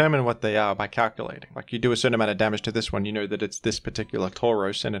can determine what they are by calculating. Like, you do a certain amount of damage to this one, you know that it's this particular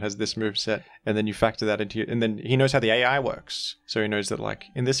Tauros and it has this moveset, and then you factor that into and then he knows how the AI works. So he knows that, like,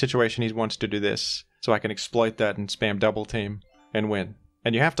 in this situation he wants to do this, so I can exploit that and spam double team and win.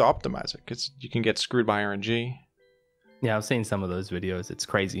 And you have to optimize it, because you can get screwed by RNG. Yeah, I've seen some of those videos. It's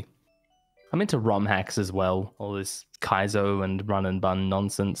crazy. I'm into ROM hacks as well. All this Kaizo and run and bun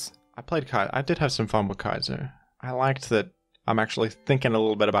nonsense. I played Kaizo. I did have some fun with Kaizo. I liked that I'm actually thinking a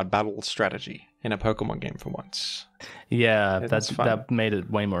little bit about battle strategy in a Pokemon game for once. Yeah, that made it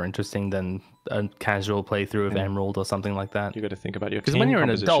way more interesting than a casual playthrough of Emerald or something like that. You got to think about your team. Because when you're an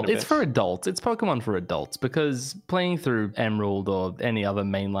adult, it's for adults. It's Pokemon for adults, because playing through Emerald or any other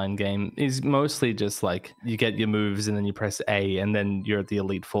mainline game is mostly just like you get your moves and then you press A and then you're at the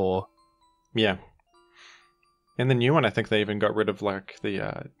Elite Four. Yeah. In the new one, I think they even got rid of like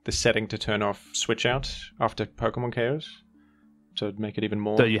the setting to turn off switch out after Pokemon KOs. To make it even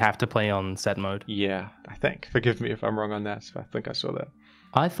more. So you have to play on set mode? Yeah, I think. Forgive me if I'm wrong on that. I think I saw that.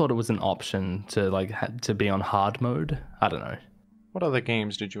 I thought it was an option to like to be on hard mode. I don't know. What other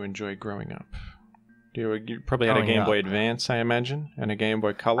games did you enjoy growing up? You probably had a Game Boy Advance, I imagine, and a Game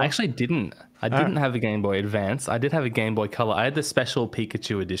Boy Color. I actually didn't. I didn't have a Game Boy Advance. I did have a Game Boy Color. I had the special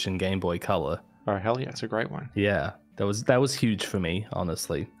Pikachu edition Game Boy Color. Oh, hell yeah, it's a great one. Yeah. That was huge for me,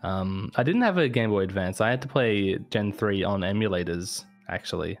 honestly. I didn't have a Game Boy Advance. I had to play Gen 3 on emulators,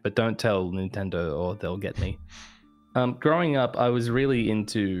 actually. But don't tell Nintendo or they'll get me. Growing up, I was really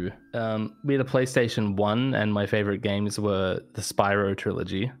into... we had a PlayStation 1, and my favorite games were the Spyro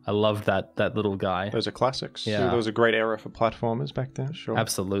trilogy. I loved that little guy. Those are classics. Yeah. There was a great era for platformers back then, sure.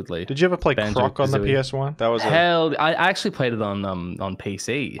 Absolutely. Did you ever play Croc on the PS1? That was I actually played it on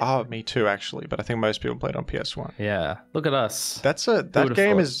PC. Oh, me too, actually. But I think most people played on PS1. Yeah. Look at us. That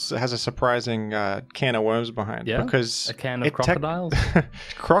game has a surprising can of worms behind. Yeah? Because a can of crocodiles?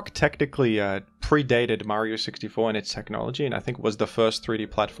 Croc technically predated Mario 64 in its technology, and I think was the first 3D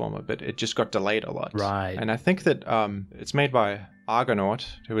platformer, but it just got delayed a lot. Right. And I think that it's made by Argonaut,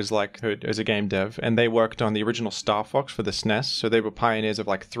 who is a game dev, and they worked on the original Star Fox for the SNES, so they were pioneers of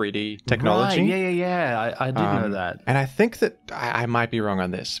like 3D technology. Right. Yeah. I did know that. And I think that I might be wrong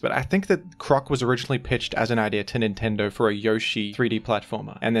on this, but I think that Croc was originally pitched as an idea to Nintendo for a Yoshi 3D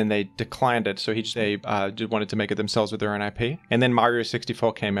platformer, and then they declined it, so they wanted to make it themselves with their own IP. And then Mario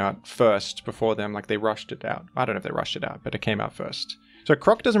 64 came out first before them, like they rushed it out. I don't know if they rushed it out, but it came out first. So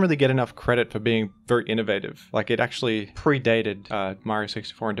Croc doesn't really get enough credit for being very innovative. Like, it actually predated Mario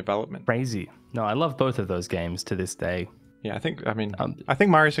 64 in development. Crazy. No, I love both of those games to this day. Yeah, I think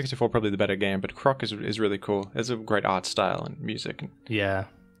Mario 64 is probably the better game, but Croc is really cool. It's a great art style and music. Yeah,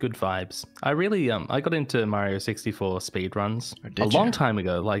 good vibes. I really I got into Mario 64 speedruns long time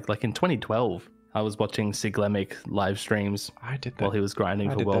ago, like in 2012. I was watching Siglemic live streams. I did that while he was grinding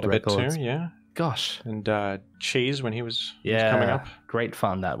for world world records. Bit too, yeah. Gosh. And Cheese when he was coming up. Great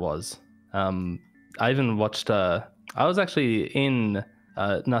fun that was. I even watched... I was actually in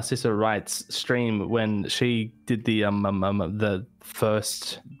Narcissa Wright's stream when she did the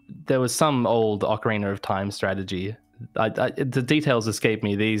first... There was some old Ocarina of Time strategy. The details escape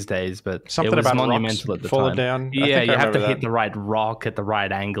me these days, but something it was about monumental at the falling time. down. Yeah, you have to hit the right rock at the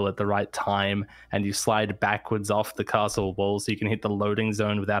right angle at the right time, and you slide backwards off the castle wall so you can hit the loading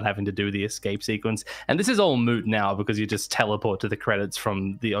zone without having to do the escape sequence. And this is all moot now because you just teleport to the credits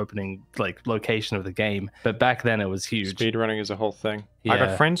from the opening location of the game. But back then it was huge. Speedrunning is a whole thing. Yeah. I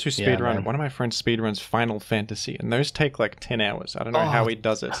got friends who speedrun. Yeah, one of my friends speedruns Final Fantasy, and those take like 10 hours. I don't know how he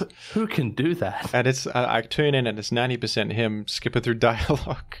does it. Who can do that? And it's I tune in and it's 90% him skipping through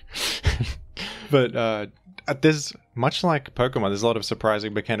dialogue. But there's, much like Pokemon, there's a lot of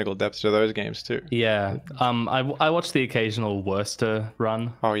surprising mechanical depth to those games too. Yeah. I watched the occasional Worcester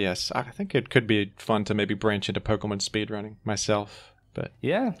run. Oh yes, I think it could be fun to maybe branch into Pokemon speedrunning myself. But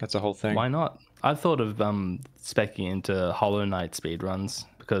yeah, that's a whole thing. Why not? I've thought of specking into Hollow Knight speedruns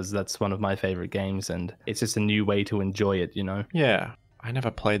because that's one of my favorite games, and it's just a new way to enjoy it, you know? Yeah. I never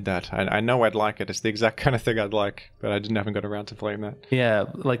played that. I know I'd like it. It's the exact kind of thing I'd like, but I haven't got around to playing that. Yeah,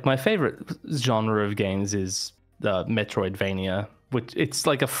 like my favorite genre of games is Metroidvania, which it's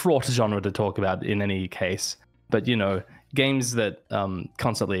like a fraught genre to talk about in any case. But, you know, games that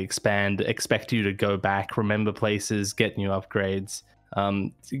constantly expand, expect you to go back, remember places, get new upgrades,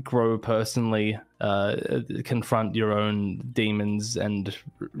 grow personally, confront your own demons, and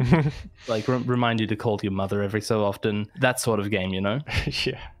remind you to call your mother every so often. That sort of game, you know?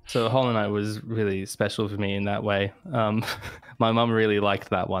 Yeah. So Hollow Knight was really special for me in that way. My mum really liked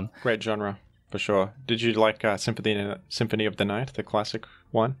that one. Great genre, for sure. Did you like Symphony of the Night, the classic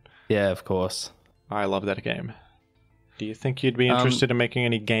one? Yeah, of course. I love that game. Do you think you'd be interested in making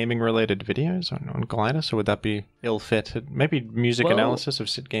any gaming-related videos on Glidus, or would that be ill-fit? Maybe music analysis of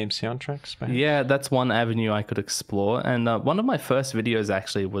game soundtracks? Perhaps? Yeah, that's one avenue I could explore. And one of my first videos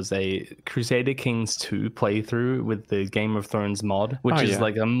actually was a Crusader Kings 2 playthrough with the Game of Thrones mod, which is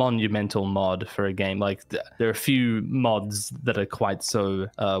like a monumental mod for a game. Like there are a few mods that are quite so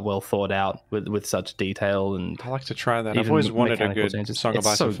well thought out with such detail. And I like to try that. I've always wanted a good Song of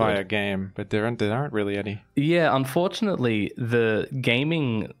Ice and Fire game, but there aren't really any. Yeah, unfortunately, the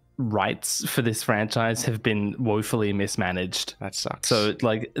gaming rights for this franchise have been woefully mismanaged. That sucks. So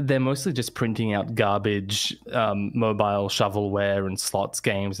like they're mostly just printing out garbage mobile shovelware and slots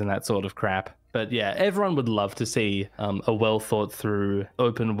games and that sort of crap. But yeah, everyone would love to see a well thought through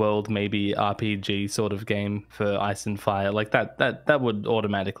open world, maybe RPG sort of game for Ice and Fire. Like that would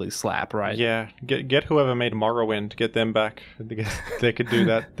automatically slap, right? Yeah, get whoever made Morrowind, get them back. They could do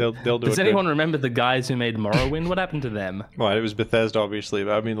that. They'll do it. Does anyone remember the guys who made Morrowind? What happened to them? Well, it was Bethesda, obviously,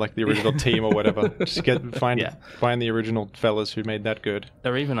 but I mean like the original team or whatever. Just find the original fellas who made that good.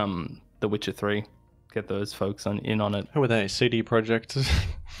 Or even The Witcher 3. Get those folks in on it. Who are they? CD Projekt?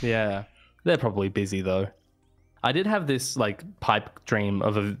 Yeah. They're probably busy though. I did have this like pipe dream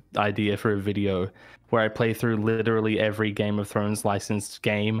of an idea for a video where I play through literally every Game of Thrones licensed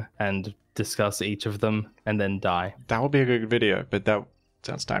game and discuss each of them and then die. That would be a good video, but that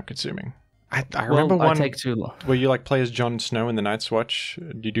sounds time consuming. I remember one take too long. Where you like play as Jon Snow in the Night's Watch.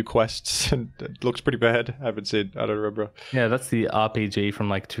 You do quests and it looks pretty bad. I haven't seen. I don't remember. Yeah, that's the RPG from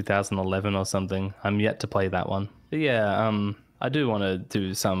like 2011 or something. I'm yet to play that one. But yeah, I do want to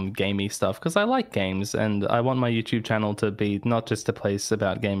do some gamey stuff because I like games and I want my YouTube channel to be not just a place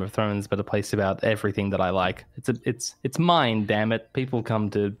about Game of Thrones, but a place about everything that I like. It's mine, damn it. People come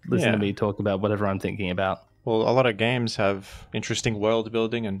to listen to me talk about whatever I'm thinking about. Well, a lot of games have interesting world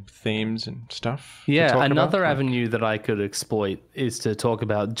building and themes and stuff. Yeah, another avenue that I could exploit is to talk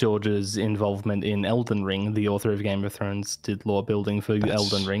about George's involvement in Elden Ring. The author of Game of Thrones did lore building for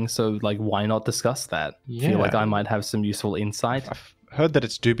Elden Ring, so like, why not discuss that? Yeah. I feel like I might have some useful insight. I've heard that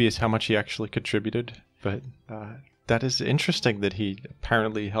it's dubious how much he actually contributed, but that is interesting that he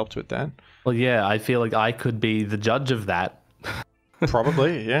apparently helped with that. Well, yeah, I feel like I could be the judge of that.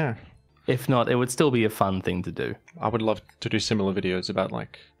 Probably, yeah. If not, it would still be a fun thing to do. I would love to do similar videos about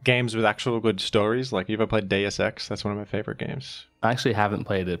like games with actual good stories. Like, you ever played Deus Ex? That's one of my favorite games. I actually haven't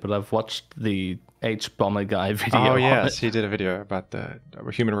played it, but I've watched the H Bomber guy video. Oh yes, he did a video about the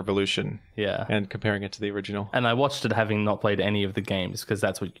Human Revolution. Yeah, and comparing it to the original. And I watched it having not played any of the games because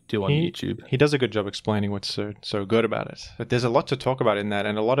that's what you do on YouTube. He does a good job explaining what's so good about it. But there's a lot to talk about in that,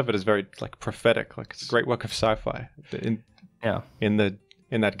 and a lot of it is very like prophetic. Like, it's a great work of sci-fi.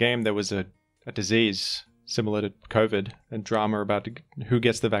 In that game, there was a disease similar to COVID and drama about who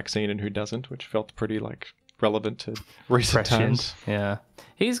gets the vaccine and who doesn't, which felt pretty like relevant to recent times. Yeah,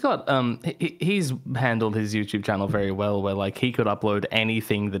 he's got he's handled his YouTube channel very well, where like he could upload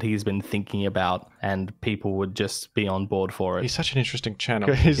anything that he's been thinking about and people would just be on board for it. He's such an interesting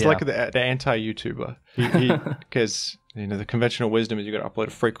channel. He's like the anti-YouTuber, because the conventional wisdom is you got to upload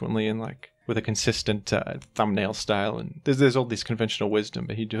it frequently and like with a consistent thumbnail style, and there's all this conventional wisdom,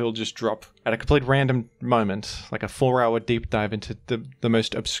 but he'll just drop at a complete random moment like a 4-hour deep dive into the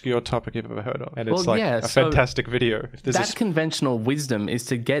most obscure topic you've ever heard of, and it's a fantastic video. That conventional wisdom is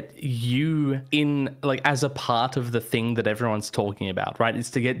to get you in, like, as a part of the thing that everyone's talking about, right? It's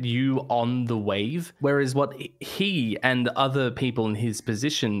to get you on the wave, whereas what he and other people in his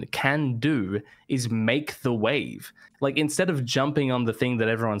position can do is make the wave. Like, instead of jumping on the thing that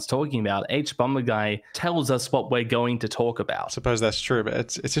everyone's talking about, H Bomber Guy tells us what we're going to talk about. I suppose that's true, but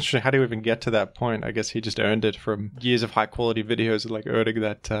it's interesting. How do you even get to that point? I guess he just earned it from years of high quality videos, like earning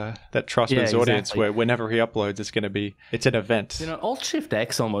that trust with his audience, where whenever he uploads, it's an event. Alt Shift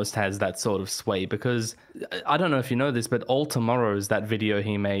X almost has that sort of sway, because I don't know if you know this, but All Tomorrows, that video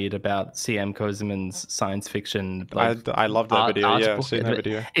he made about C.M. Kozeman's science fiction. I love that video. Yeah, I've seen that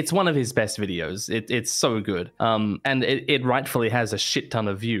video. It's one of his best videos. It's so good. And it rightfully has a shit ton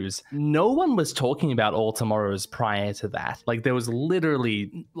of views. No one was talking about All Tomorrows prior to that. Like, there was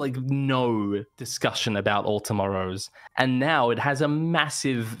literally like no discussion about All Tomorrows, and now it has a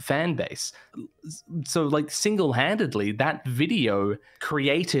massive fan base. So like, single-handedly, that video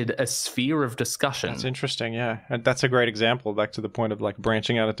created a sphere of discussion. That's interesting, yeah. And that's a great example, back to the point of like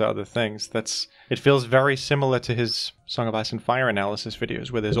branching out into other things. It feels very similar to his Song of Ice and Fire analysis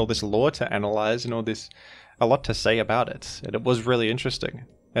videos, where there's all this lore to analyze and a lot to say about it. And it was really interesting.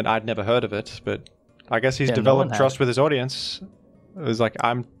 And I'd never heard of it, but I guess he's developed trust with his audience. It was like,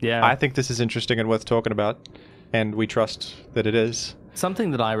 I think this is interesting and worth talking about, and we trust that it is.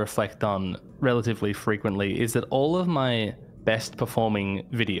 Something that I reflect on relatively frequently is that all of my best performing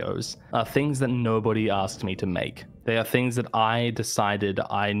videos are things that nobody asked me to make. They are things that I decided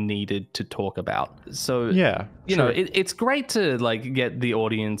I needed to talk about. So, Yeah, you know, it's great to like get the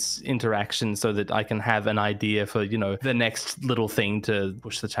audience interaction so that I can have an idea for, you know, the next little thing to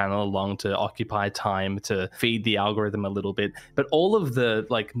push the channel along, to occupy time, to feed the algorithm a little bit. But all of the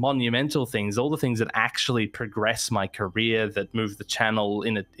like monumental things, all the things that actually progress my career, that move the channel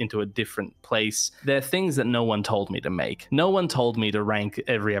into a different place, they're things that no one told me to make. No one told me to rank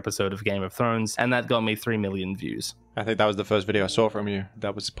every episode of Game of Thrones, and that got me 3 million views. I think that was the first video I saw from you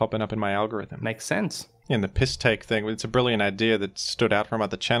that was popping up in my algorithm. Makes sense. And the piss take thing, it's a brilliant idea that stood out from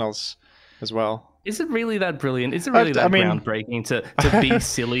other channels as well. Is it really that brilliant? Is it really groundbreaking to be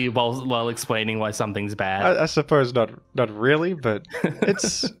silly while explaining why something's bad? I suppose not really, but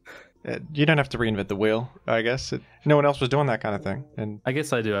it's... you don't have to reinvent the wheel, I guess. No one else was doing that kind of thing. And I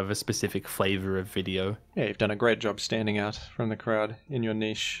guess I do have a specific flavor of video. Yeah, you've done a great job standing out from the crowd in your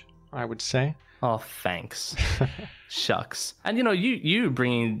niche, I would say. Oh, thanks. Shucks. And you know, you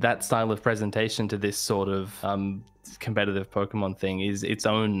bringing that style of presentation to this sort of competitive Pokemon thing is its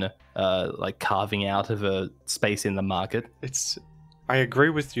own like carving out of a space in the market. I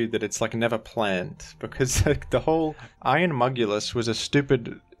agree with you that it's like never planned, because like the whole Iron Mugulus was a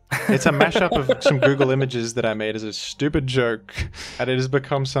stupid... It's a mashup of some Google images that I made as a stupid joke, and it has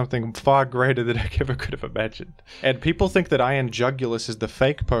become something far greater than I ever could have imagined. And people think that Iron Jugulus is the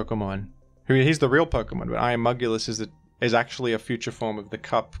fake Pokemon. He's the real Pokemon, but Iron Mugulus is actually a future form of the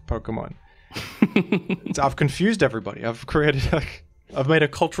Cup Pokemon. I've confused everybody. I've made a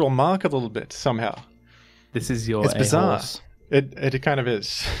cultural mark a little bit somehow. This is your... It's bizarre. It kind of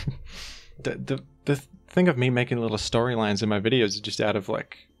is. The thing of me making little storylines in my videos is just out of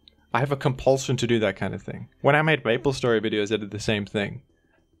like... I have a compulsion to do that kind of thing. When I made Maple Story videos, I did the same thing.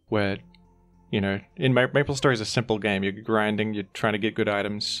 Where, you know, in Maple Story is a simple game. You're grinding, you're trying to get good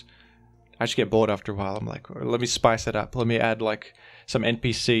items. I just get bored after a while. I'm like, let me spice it up. Let me add like some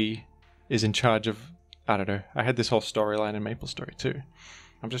NPC is in charge of... I don't know. I had this whole storyline in Maple Story too.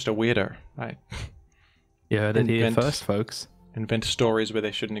 I'm just a weirdo. You heard it here first, folks. Invent stories where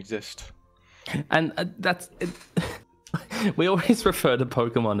they shouldn't exist. And that's... We always refer to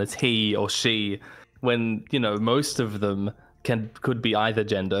Pokemon as he or she when, you know, most of them could be either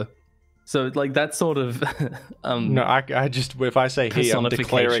gender. So, like, that sort of... no, I just... If I say he, I'm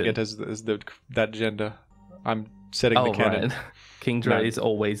declaring it as that gender. I'm setting the canon. Right. Kingdra is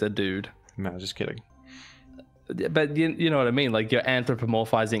always a dude. No, just kidding. But you know what I mean? Like, you're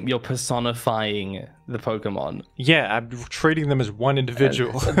anthropomorphizing, you're personifying the Pokemon. Yeah, I'm treating them as one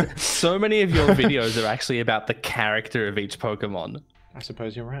individual. So many of your videos are actually about the character of each Pokemon. I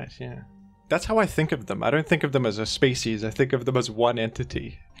suppose you're right, yeah. That's how I think of them. I don't think of them as a species. I think of them as one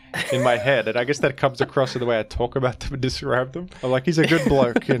entity in my head. And I guess that comes across in the way I talk about them and describe them. I'm like, he's a good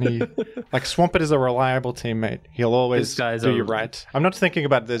bloke. And he... Like, Swampert is a reliable teammate. He'll always do you right. I'm not thinking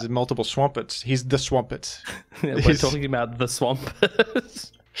about there's multiple Swamperts. He's the Swampert. Yeah, we're talking about the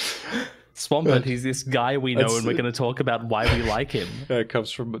Swampert. Swampert, he's this guy we know, and we're going to talk about why we like him. It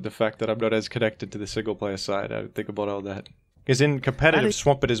comes from the fact that I'm not as connected to the single-player side. I don't think about all that. Because in competitive,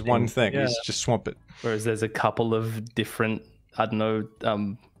 Swampert is one thing. Yeah. He's just Swampert. Whereas there's a couple of different, I don't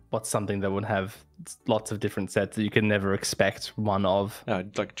know, what's something that would have lots of different sets that you can never expect one of.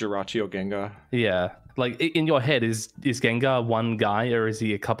 Like Jirachi or Gengar. Yeah. Like, in your head, is Gengar one guy, or is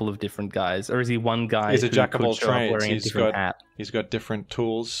he a couple of different guys? Or is he one guy He's a jack of all trades. Wearing a different hat? He's got different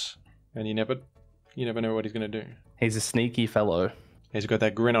tools, and you never know what he's going to do. He's a sneaky fellow. He's got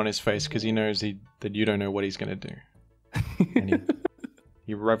that grin on his face because he knows that you don't know what he's going to do. And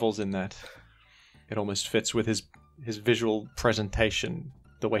he revels in that. It almost fits with his visual presentation,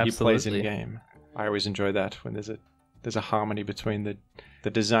 the way he plays in game. I always enjoy that when there's a harmony between the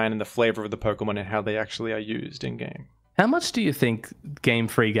design and the flavor of the Pokemon and how they actually are used in game. How much do you think Game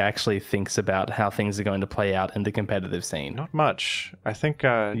Freak actually thinks about how things are going to play out in the competitive scene? Not much. I think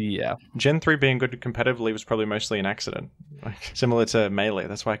Gen 3 being good competitively was probably mostly an accident. Like, similar to Melee.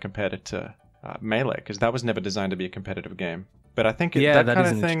 That's why I compared it to Melee, because that was never designed to be a competitive game. But I think that kind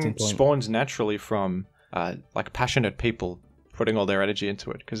of thing spawns naturally from like passionate people putting all their energy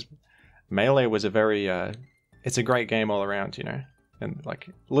into it. Because Melee was a very... it's a great game all around, you know? And like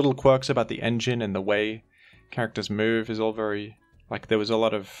little quirks about the engine and the way characters move is all very... Like there was a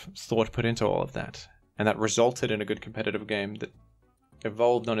lot of thought put into all of that. And that resulted in a good competitive game that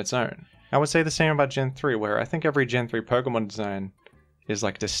evolved on its own. I would say the same about Gen 3, where I think every Gen 3 Pokemon design is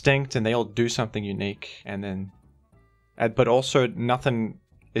like distinct and they all do something unique. And then... But also nothing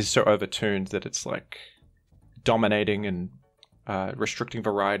is so overtuned that it's like dominating and restricting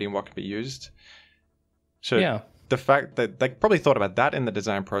variety in what can be used. So Yeah. the fact that they probably thought about that in the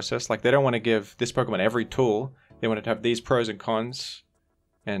design process, like they don't want to give this Pokemon every tool. They want it to have these pros and cons,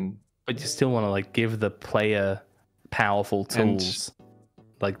 and But you still want to like give the player powerful tools,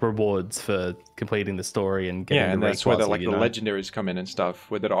 like rewards for completing the story and getting and the that's where Rayquaza, the legendaries come in and stuff,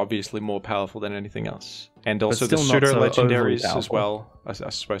 where they're obviously more powerful than anything else. And also the still not pseudo so overly legendaries as powerful. well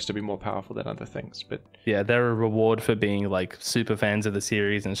are supposed to be more powerful than other things. But Yeah, they're a reward for being like super fans of the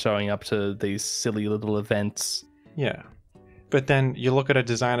series and showing up to these silly little events. yeah, but then you look at a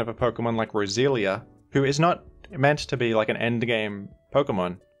design of a Pokemon like Roselia, who is not meant to be like an end game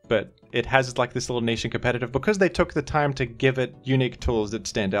Pokemon, but it has like this little niche and competitive because they took the time to give it unique tools that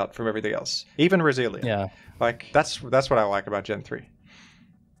stand out from everything else. Even Roselia. Yeah. Like that's what I like about Gen 3.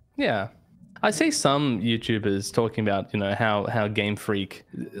 Yeah. I see some YouTubers talking about, how Game Freak,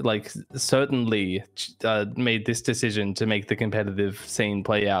 like, certainly made this decision to make the competitive scene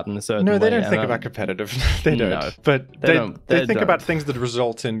play out in a certain way. No, they don't think about competitive. They don't. No, But they think don't. about things that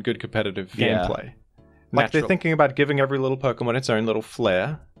result in good competitive Yeah. gameplay. Like they're thinking about giving every little Pokemon its own little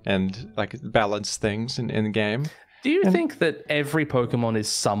flair and like balance things in the game. Do you think that every Pokemon is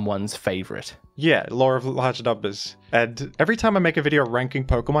someone's favorite? Yeah, law of large numbers. And every time I make a video ranking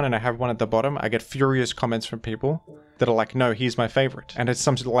Pokemon and I have one at the bottom, I get furious comments from people that are like, no, he's my favorite. And it's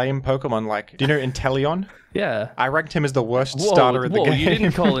some lame Pokemon like, do you know Inteleon? Yeah. I ranked him as the worst starter in the game. You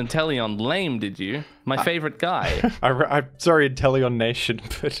didn't call Inteleon lame, did you? My favorite guy. I'm sorry, Inteleon Nation,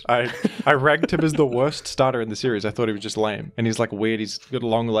 but I ranked him as the worst starter in the series. I thought he was just lame. And he's like weird, he's got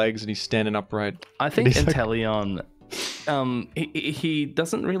long legs and he's standing upright. I think He's like- Inteleon... he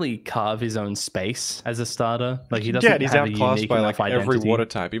doesn't really carve his own space as a starter. Like he doesn't. Yeah, he's have a outclassed unique by enough like every identity. water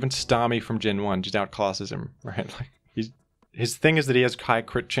type. Even Starmie from Gen 1 just outclasses him, right? Like his thing is that he has high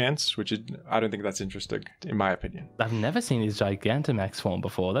crit chance, which is, I don't think that's interesting, in my opinion. I've never seen his Gigantamax form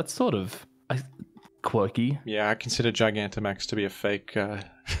before. That's sort of quirky. Yeah, I consider Gigantamax to be a fake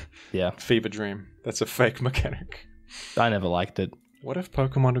Yeah, fever dream. That's a fake mechanic. I never liked it. What if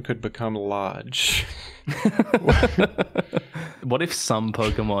Pokemon could become large? What if some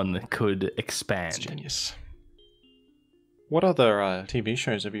Pokemon could expand? It's genius. What other TV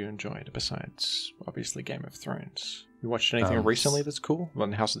shows have you enjoyed besides, obviously, Game of Thrones? You watched anything recently that's cool?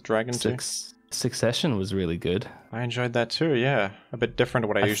 On House of the Dragon too? Succession was really good. I enjoyed that too, yeah. A bit different to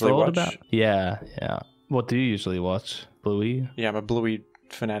what I usually watch. Yeah. What do you usually watch? Bluey? Yeah, I'm a Bluey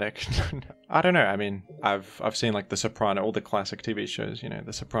fanatic. I don't know. I mean, I've seen like The Sopranos, all the classic TV shows,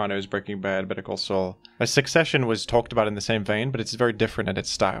 The Sopranos, Breaking Bad, Better Call Saul. Succession was talked about in the same vein, but it's very different in its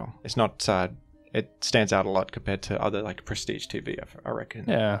style. It's not, it stands out a lot compared to other like prestige TV, I reckon.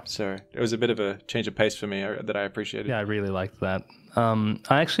 Yeah. So it was a bit of a change of pace for me that I appreciated. Yeah, I really liked that. I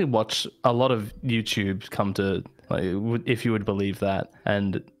actually watch a lot of YouTube come to, like, if you would believe that,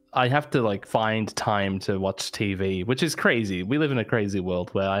 and I have to like find time to watch TV, which is crazy. We live in a crazy world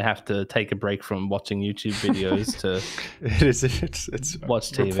where I have to take a break from watching YouTube videos to it's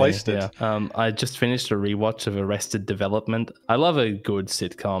watch TV. Replaced it. Yeah. I just finished a rewatch of Arrested Development. I love a good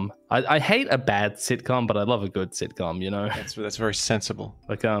sitcom. I hate a bad sitcom, but I love a good sitcom, That's very sensible.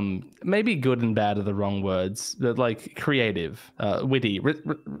 Like, maybe good and bad are the wrong words, but like creative, witty,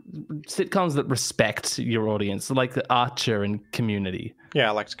 sitcoms that respect your audience, like Archer and Community. Yeah,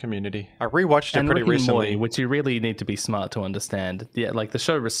 I liked Community. I rewatched it And pretty Rick and recently. Morty, which you really need to be smart to understand. Yeah, like the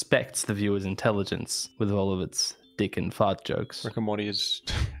show respects the viewer's intelligence with all of its dick and fart jokes. Rick and Morty is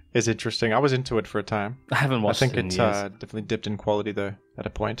interesting. I was into it for a time. I haven't watched it in it years. definitely dipped in quality though at a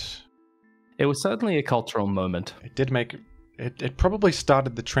point. It was certainly a cultural moment. It did make it probably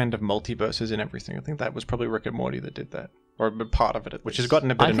started the trend of multiverses and everything. I think that was probably Rick and Morty that did that, or a part of it, which has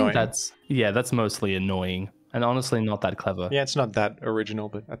gotten a bit annoying. That's mostly annoying and honestly not that clever. Yeah, it's not that original,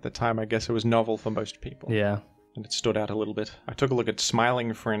 but at the time I guess it was novel for most people. Yeah. And it stood out a little bit. I took a look at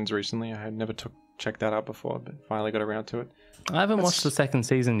Smiling Friends recently. I had never checked that out before, but finally got around to it. I haven't watched the second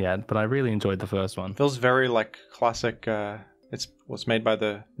season yet, but I really enjoyed the first one. Feels very like classic. It was made by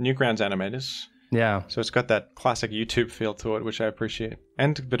the Newgrounds animators. Yeah. So it's got that classic YouTube feel to it, which I appreciate.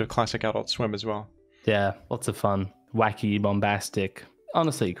 And a bit of classic Adult Swim as well. Yeah, lots of fun. Wacky, bombastic.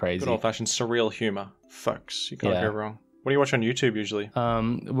 Honestly, crazy. Good old-fashioned surreal humor. Folks, you can't go wrong. What do you watch on YouTube usually?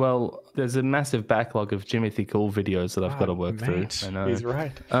 Well, there's a massive backlog of Jimothy Cool videos that I've got to work through. I know. He's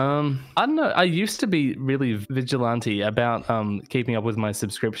right. I don't know. I used to be really vigilante about keeping up with my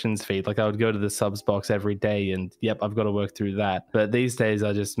subscriptions feed. Like I would go to the subs box every day and yep, I've got to work through that. But these days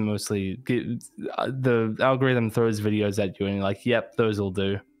I just mostly the algorithm throws videos at you and you're like, yep, those will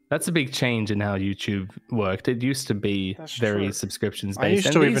do. That's a big change in how YouTube worked. It used to be very subscriptions based. I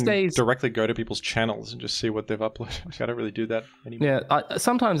used to even directly go to people's channels and just see what they've uploaded. I don't really do that anymore. Yeah,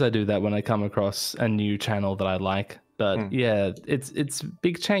 sometimes I do that when I come across a new channel that I like. But yeah, it's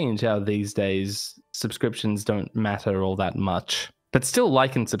big change how these days subscriptions don't matter all that much. But still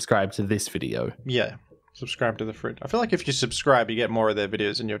like and subscribe to this video. Yeah, subscribe to the fruit. I feel like if you subscribe, you get more of their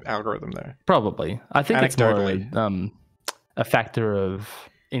videos in your algorithm there. Probably. I think it's more a factor of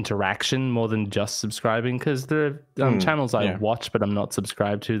interaction more than just subscribing, because there are channels I watch but I'm not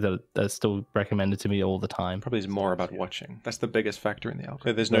subscribed to that are still recommended to me all the time. Probably is more about watching. That's the biggest factor in the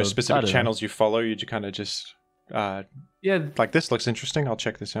algorithm. There's no specific channels you follow. You kind of just like, this looks interesting, I'll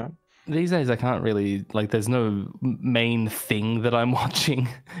check this out. These days I can't really, like, there's no main thing that I'm watching.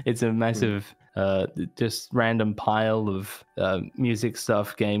 It's a massive just random pile of music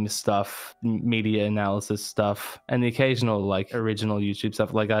stuff, game stuff, media analysis stuff, and the occasional like original YouTube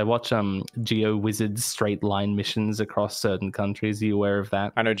stuff. Like I watch GeoWizard's straight line missions across certain countries. Are you aware of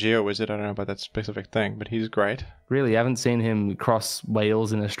that? I know GeoWizard. I don't know about that specific thing, but he's great. Really? You haven't seen him cross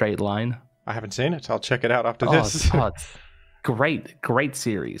Wales in a straight line? I haven't seen it. I'll check it out after this. It's great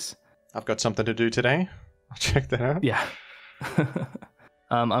series. I've got something to do today. I'll check that out. Yeah.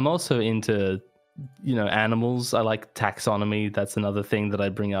 I'm also into, animals. I like taxonomy. That's another thing that I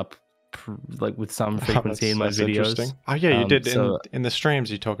bring up like with some frequency in my videos. Oh yeah, you did in the streams.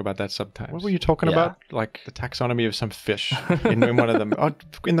 You talk about that sometimes. What were you talking about? Like the taxonomy of some fish in one of them. Oh,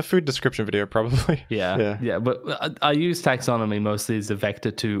 in the food description video, probably. Yeah. But I use taxonomy mostly as a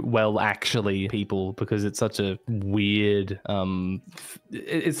vector to actually people, because it's such a weird.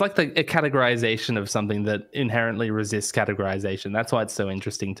 It's like a categorization of something that inherently resists categorization. That's why it's so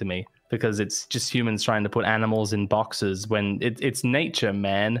interesting to me. Because it's just humans trying to put animals in boxes when it's nature,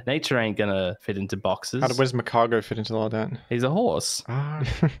 man. Nature ain't gonna fit into boxes. Where's Macago fit into all that? He's a horse.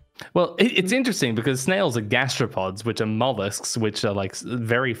 Well, it's interesting because snails are gastropods, which are mollusks, which are like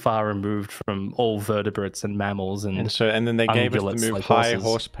very far removed from all vertebrates and mammals. And then they gave us the move high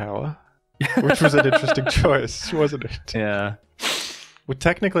horsepower, which was an interesting choice, wasn't it? Yeah. Well,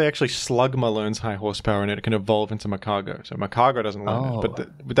 technically, actually, Slugma learns high horsepower and it can evolve into Macago. So Macago doesn't learn it,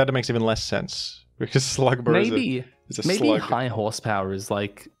 but that makes even less sense because Slugma is a slug. Maybe high horsepower is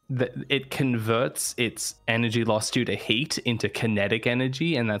like it converts its energy lost due to heat into kinetic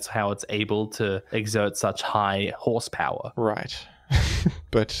energy, and that's how it's able to exert such high horsepower. Right.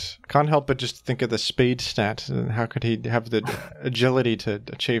 But can't help but just think of the speed stat. How could he have the agility to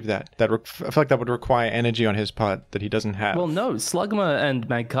achieve that? I feel like that would require energy on his part that he doesn't have. Well, no, Slugma and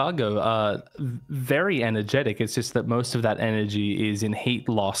Macago are very energetic. It's just that most of that energy is in heat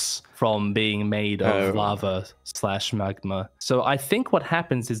loss from being made of lava/magma. So I think what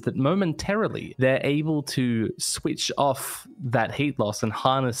happens is that momentarily they're able to switch off that heat loss and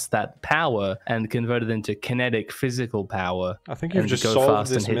harness that power and convert it into kinetic physical power. I think you've just solved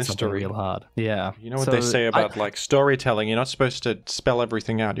this mystery. Real hard. Yeah. You know what they say about like storytelling? You're not supposed to spell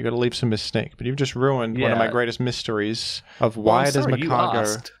everything out. You got to leave some mistake. But you've just ruined one of my greatest mysteries of why does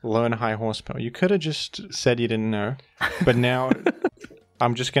Macago learn high horsepower? You could have just said you didn't know, but now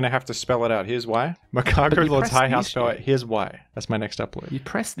I'm just going to have to spell it out. Here's why. Macago learns high horsepower. Here's why. That's my next upload. You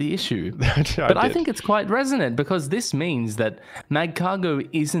pressed the issue. I think it's quite resonant because this means that Macago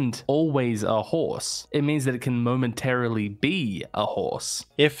isn't always a horse. It means that it can momentarily be a horse.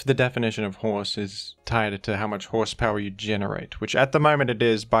 If the definition of horse is tied to how much horsepower you generate, which at the moment it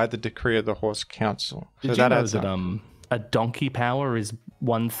is by the decree of the Horse Council. Did you know that a donkey power is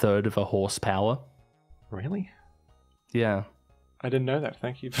 1/3 of a horsepower? Really? Yeah. I didn't know that.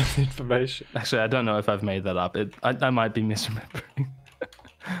 Thank you for the information. Actually, I don't know if I've made that up. I might be misremembering.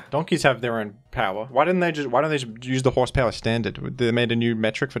 Donkeys have their own power. Why don't they just use the horsepower standard? They made a new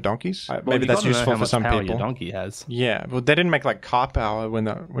metric for donkeys. Maybe that's useful for some people. Your donkey has. Yeah, well, they didn't make like car power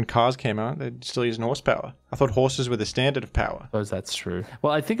when cars came out. They're still using horsepower. I thought horses were the standard of power. I suppose that's true.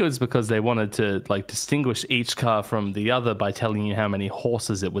 Well, I think it was because they wanted to like distinguish each car from the other by telling you how many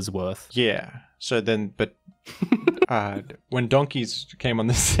horses it was worth. Yeah. So then, but when donkeys came on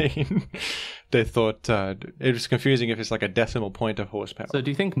the scene, they thought it was confusing if it's like a decimal point of horsepower. So do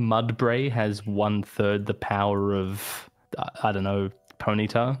you think Mudbray has 1/3 the power of, I don't know,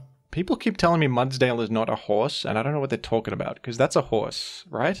 Ponyta? People keep telling me Mudsdale is not a horse, and I don't know what they're talking about, because that's a horse,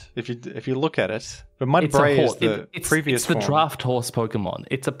 right? If you look at it. But Mudbray is the previous form. It's the draft horse Pokemon.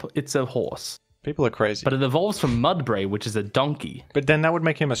 It's a horse. People are crazy. But it evolves from Mudbray, which is a donkey. But then that would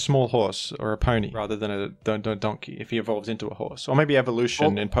make him a small horse or a pony rather than a donkey if he evolves into a horse. Or maybe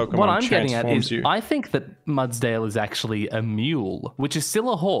evolution in Pokemon what I'm getting at is, you. I think that Mudsdale is actually a mule, which is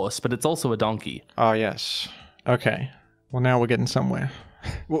still a horse, but it's also a donkey. Oh, yes. Okay. Well, now we're getting somewhere.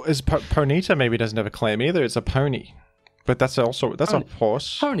 Well, Ponyta maybe doesn't have a claim either. It's a pony. But that's a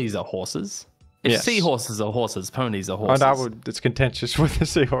horse. Ponies are horses. If Yes. seahorses are horses, ponies are Oh, horses. no, it's contentious what the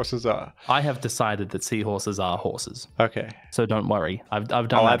seahorses are. I have decided that seahorses are horses. Okay. So don't worry. I've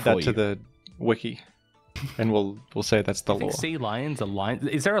done I'll that add for that you. to the wiki. And we'll say that's the I think law. sea lions are lion.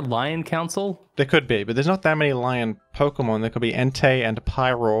 Is there a lion council? There could be, but there's not that many lion Pokemon. There could be Entei and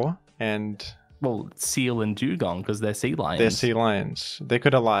Pyroar, and Well, seal and dugong because they're sea lions. they're sea lions. They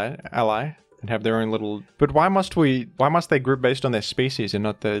could ally and have their own little. But why must they group based on their species and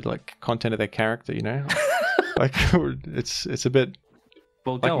not the content of their character? You know, it's a bit.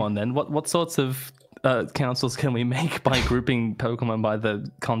 Well, go on then. What sorts of councils can we make by grouping Pokemon by the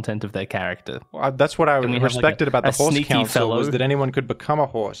content of their character? That's what I we have, respected about the a horse sneaky council was fellow? that anyone could become a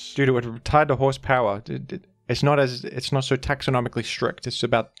horse due to it tied to horsepower. It's not so taxonomically strict. It's a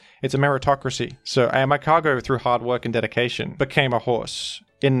meritocracy. So Amakago, through hard work and dedication, became a horse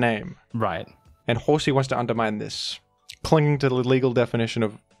in name. Right. And Horsey wants to undermine this, clinging to the legal definition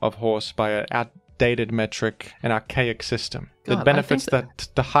of horse by an outdated metric, an archaic system that God, benefits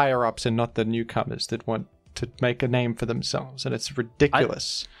the higher-ups and not the newcomers that want to make a name for themselves. And it's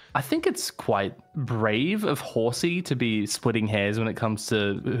ridiculous. I think it's quite brave of Horsey to be splitting hairs when it comes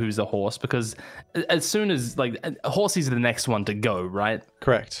to who's a horse, because as soon as Horsey's the next one to go, right?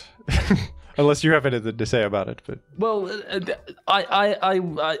 Correct. Unless you have anything to say about it, but Well,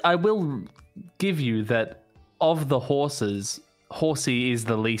 I will give you that of the horses, Horsey is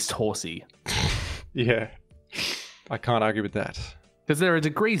the least horsey. yeah, I can't argue with that. Because there are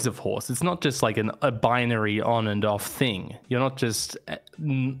degrees of horse. It's not just like a binary on and off thing. You're not just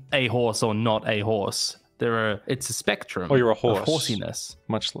a horse or not a horse. It's a spectrum. Or you're a horse. Of horsiness.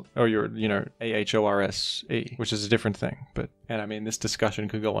 Or you're, AHORSE, which is a different thing. And I mean, this discussion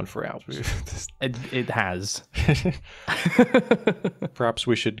could go on for hours. It has. Perhaps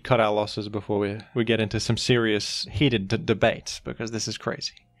we should cut our losses before we get into some serious, heated debate, because this is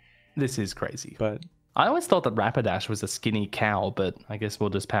crazy. This is crazy. But I always thought that Rapidash was a skinny cow, but I guess we'll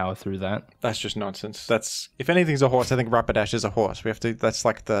just power through that. that's just nonsense. If anything's a horse, I think Rapidash is a horse. That's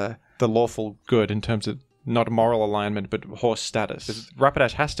like the lawful good in terms of not moral alignment, but horse status.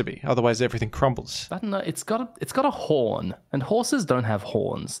 Rapidash has to be, otherwise everything crumbles. I don't know. It's got a horn, and horses don't have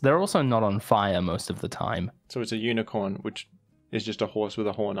horns. They're also not on fire most of the time. So it's a unicorn, which is just a horse with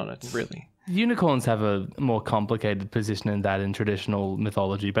a horn on it, really. Unicorns have a more complicated position in that in traditional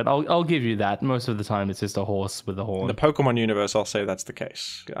mythology, but I'll give you that. Most of the time, it's just a horse with a horn. In the Pokemon universe, I'll say that's the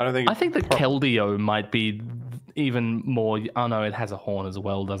case. I think that Keldeo might be even more. Oh no, it has a horn as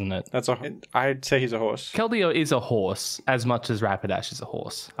well, doesn't it? I'd say he's a horse. Keldeo is a horse as much as Rapidash is a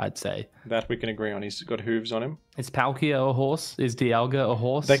horse, I'd say. That we can agree on. He's got hooves on him. Is Palkia a horse? Is Dialga a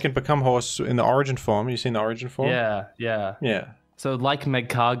horse? They can become horse in the origin form. You seen the origin form? Yeah. So like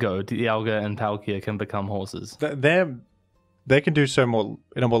Megcargo, Dialga and Palkia can become horses. They can do so more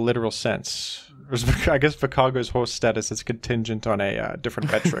in a more literal sense. I guess for Cargo's horse status is contingent on a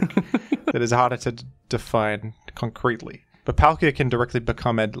different metric that is harder to define concretely. But Palkia can directly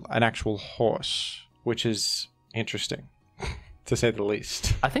become an actual horse, which is interesting, to say the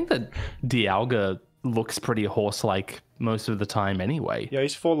least. I think that Dialga looks pretty horse-like most of the time anyway. Yeah,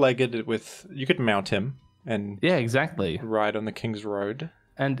 he's four-legged you could mount him and yeah, exactly. Ride on the King's Road.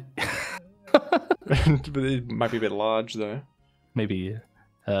 And but it might be a bit large though. Maybe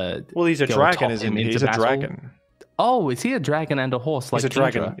well, he's a dragon, isn't he? He's a dragon. Oh, is he a dragon and a horse like He's a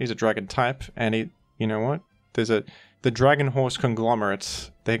dragon. Kingdra? He's a dragon type, and you know what? The dragon horse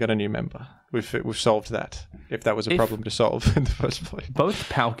conglomerates. They got a new member. We've solved that. If that was a problem to solve in the first place. Both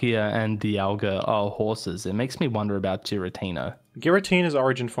Palkia and Dialga are horses. It makes me wonder about Giratina. Giratina's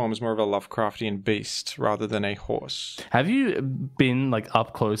origin form is more of a Lovecraftian beast rather than a horse. Have you been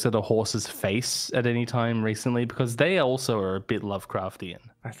up close at a horse's face at any time recently? Because they also are a bit Lovecraftian.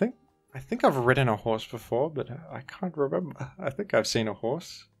 I think I've ridden a horse before, but I can't remember. I think I've seen a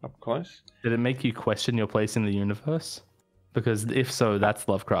horse up close. Did it make you question your place in the universe? Because if so, that's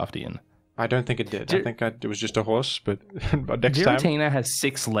Lovecraftian. I don't think it did. I think it was just a horse, but next time... Giratina has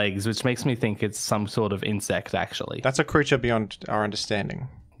 6 legs, which makes me think it's some sort of insect, actually. That's a creature beyond our understanding.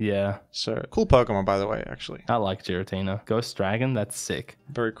 Yeah. So, cool Pokemon, by the way, actually. I like Giratina. Ghost Dragon, that's sick.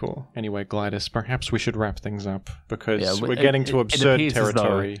 Very cool. Anyway, Glidus, perhaps we should wrap things up, because we're getting to absurd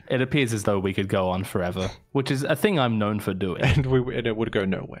territory. It appears as though we could go on forever, which is a thing I'm known for doing. And it would go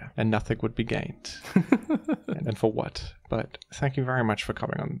nowhere, and nothing would be gained. and for what? But thank you very much for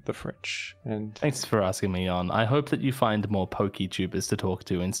coming on the fridge. And thanks for asking me on. I hope that you find more PokeTubers to talk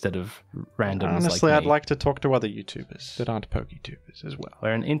to instead of randoms. Honestly, like me. I'd like to talk to other YouTubers that aren't PokeTubers as well.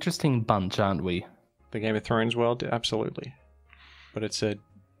 We're an interesting bunch, aren't we? The Game of Thrones world, absolutely. but it's a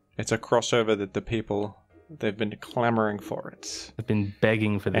crossover that the people, they've been clamoring for it. I've been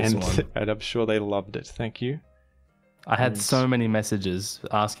begging for this one. And I'm sure they loved it. Thank you. I had so many messages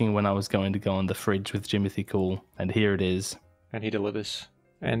asking when I was going to go on the fridge with Jimothy Cool, and here it is. And he delivers.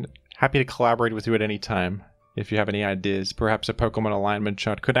 And happy to collaborate with you at any time. If you have any ideas, perhaps a Pokemon alignment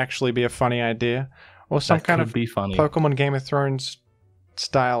chart could actually be a funny idea. Or some That kind could of be funny. Pokemon Game of Thrones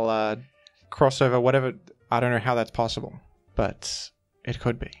style crossover, whatever. I don't know how that's possible, but it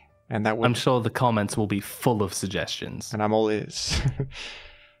could be. And that would... I'm sure the comments will be full of suggestions. And I'm all ears.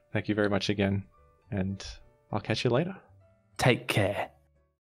 Thank you very much again, and I'll catch you later. Take care.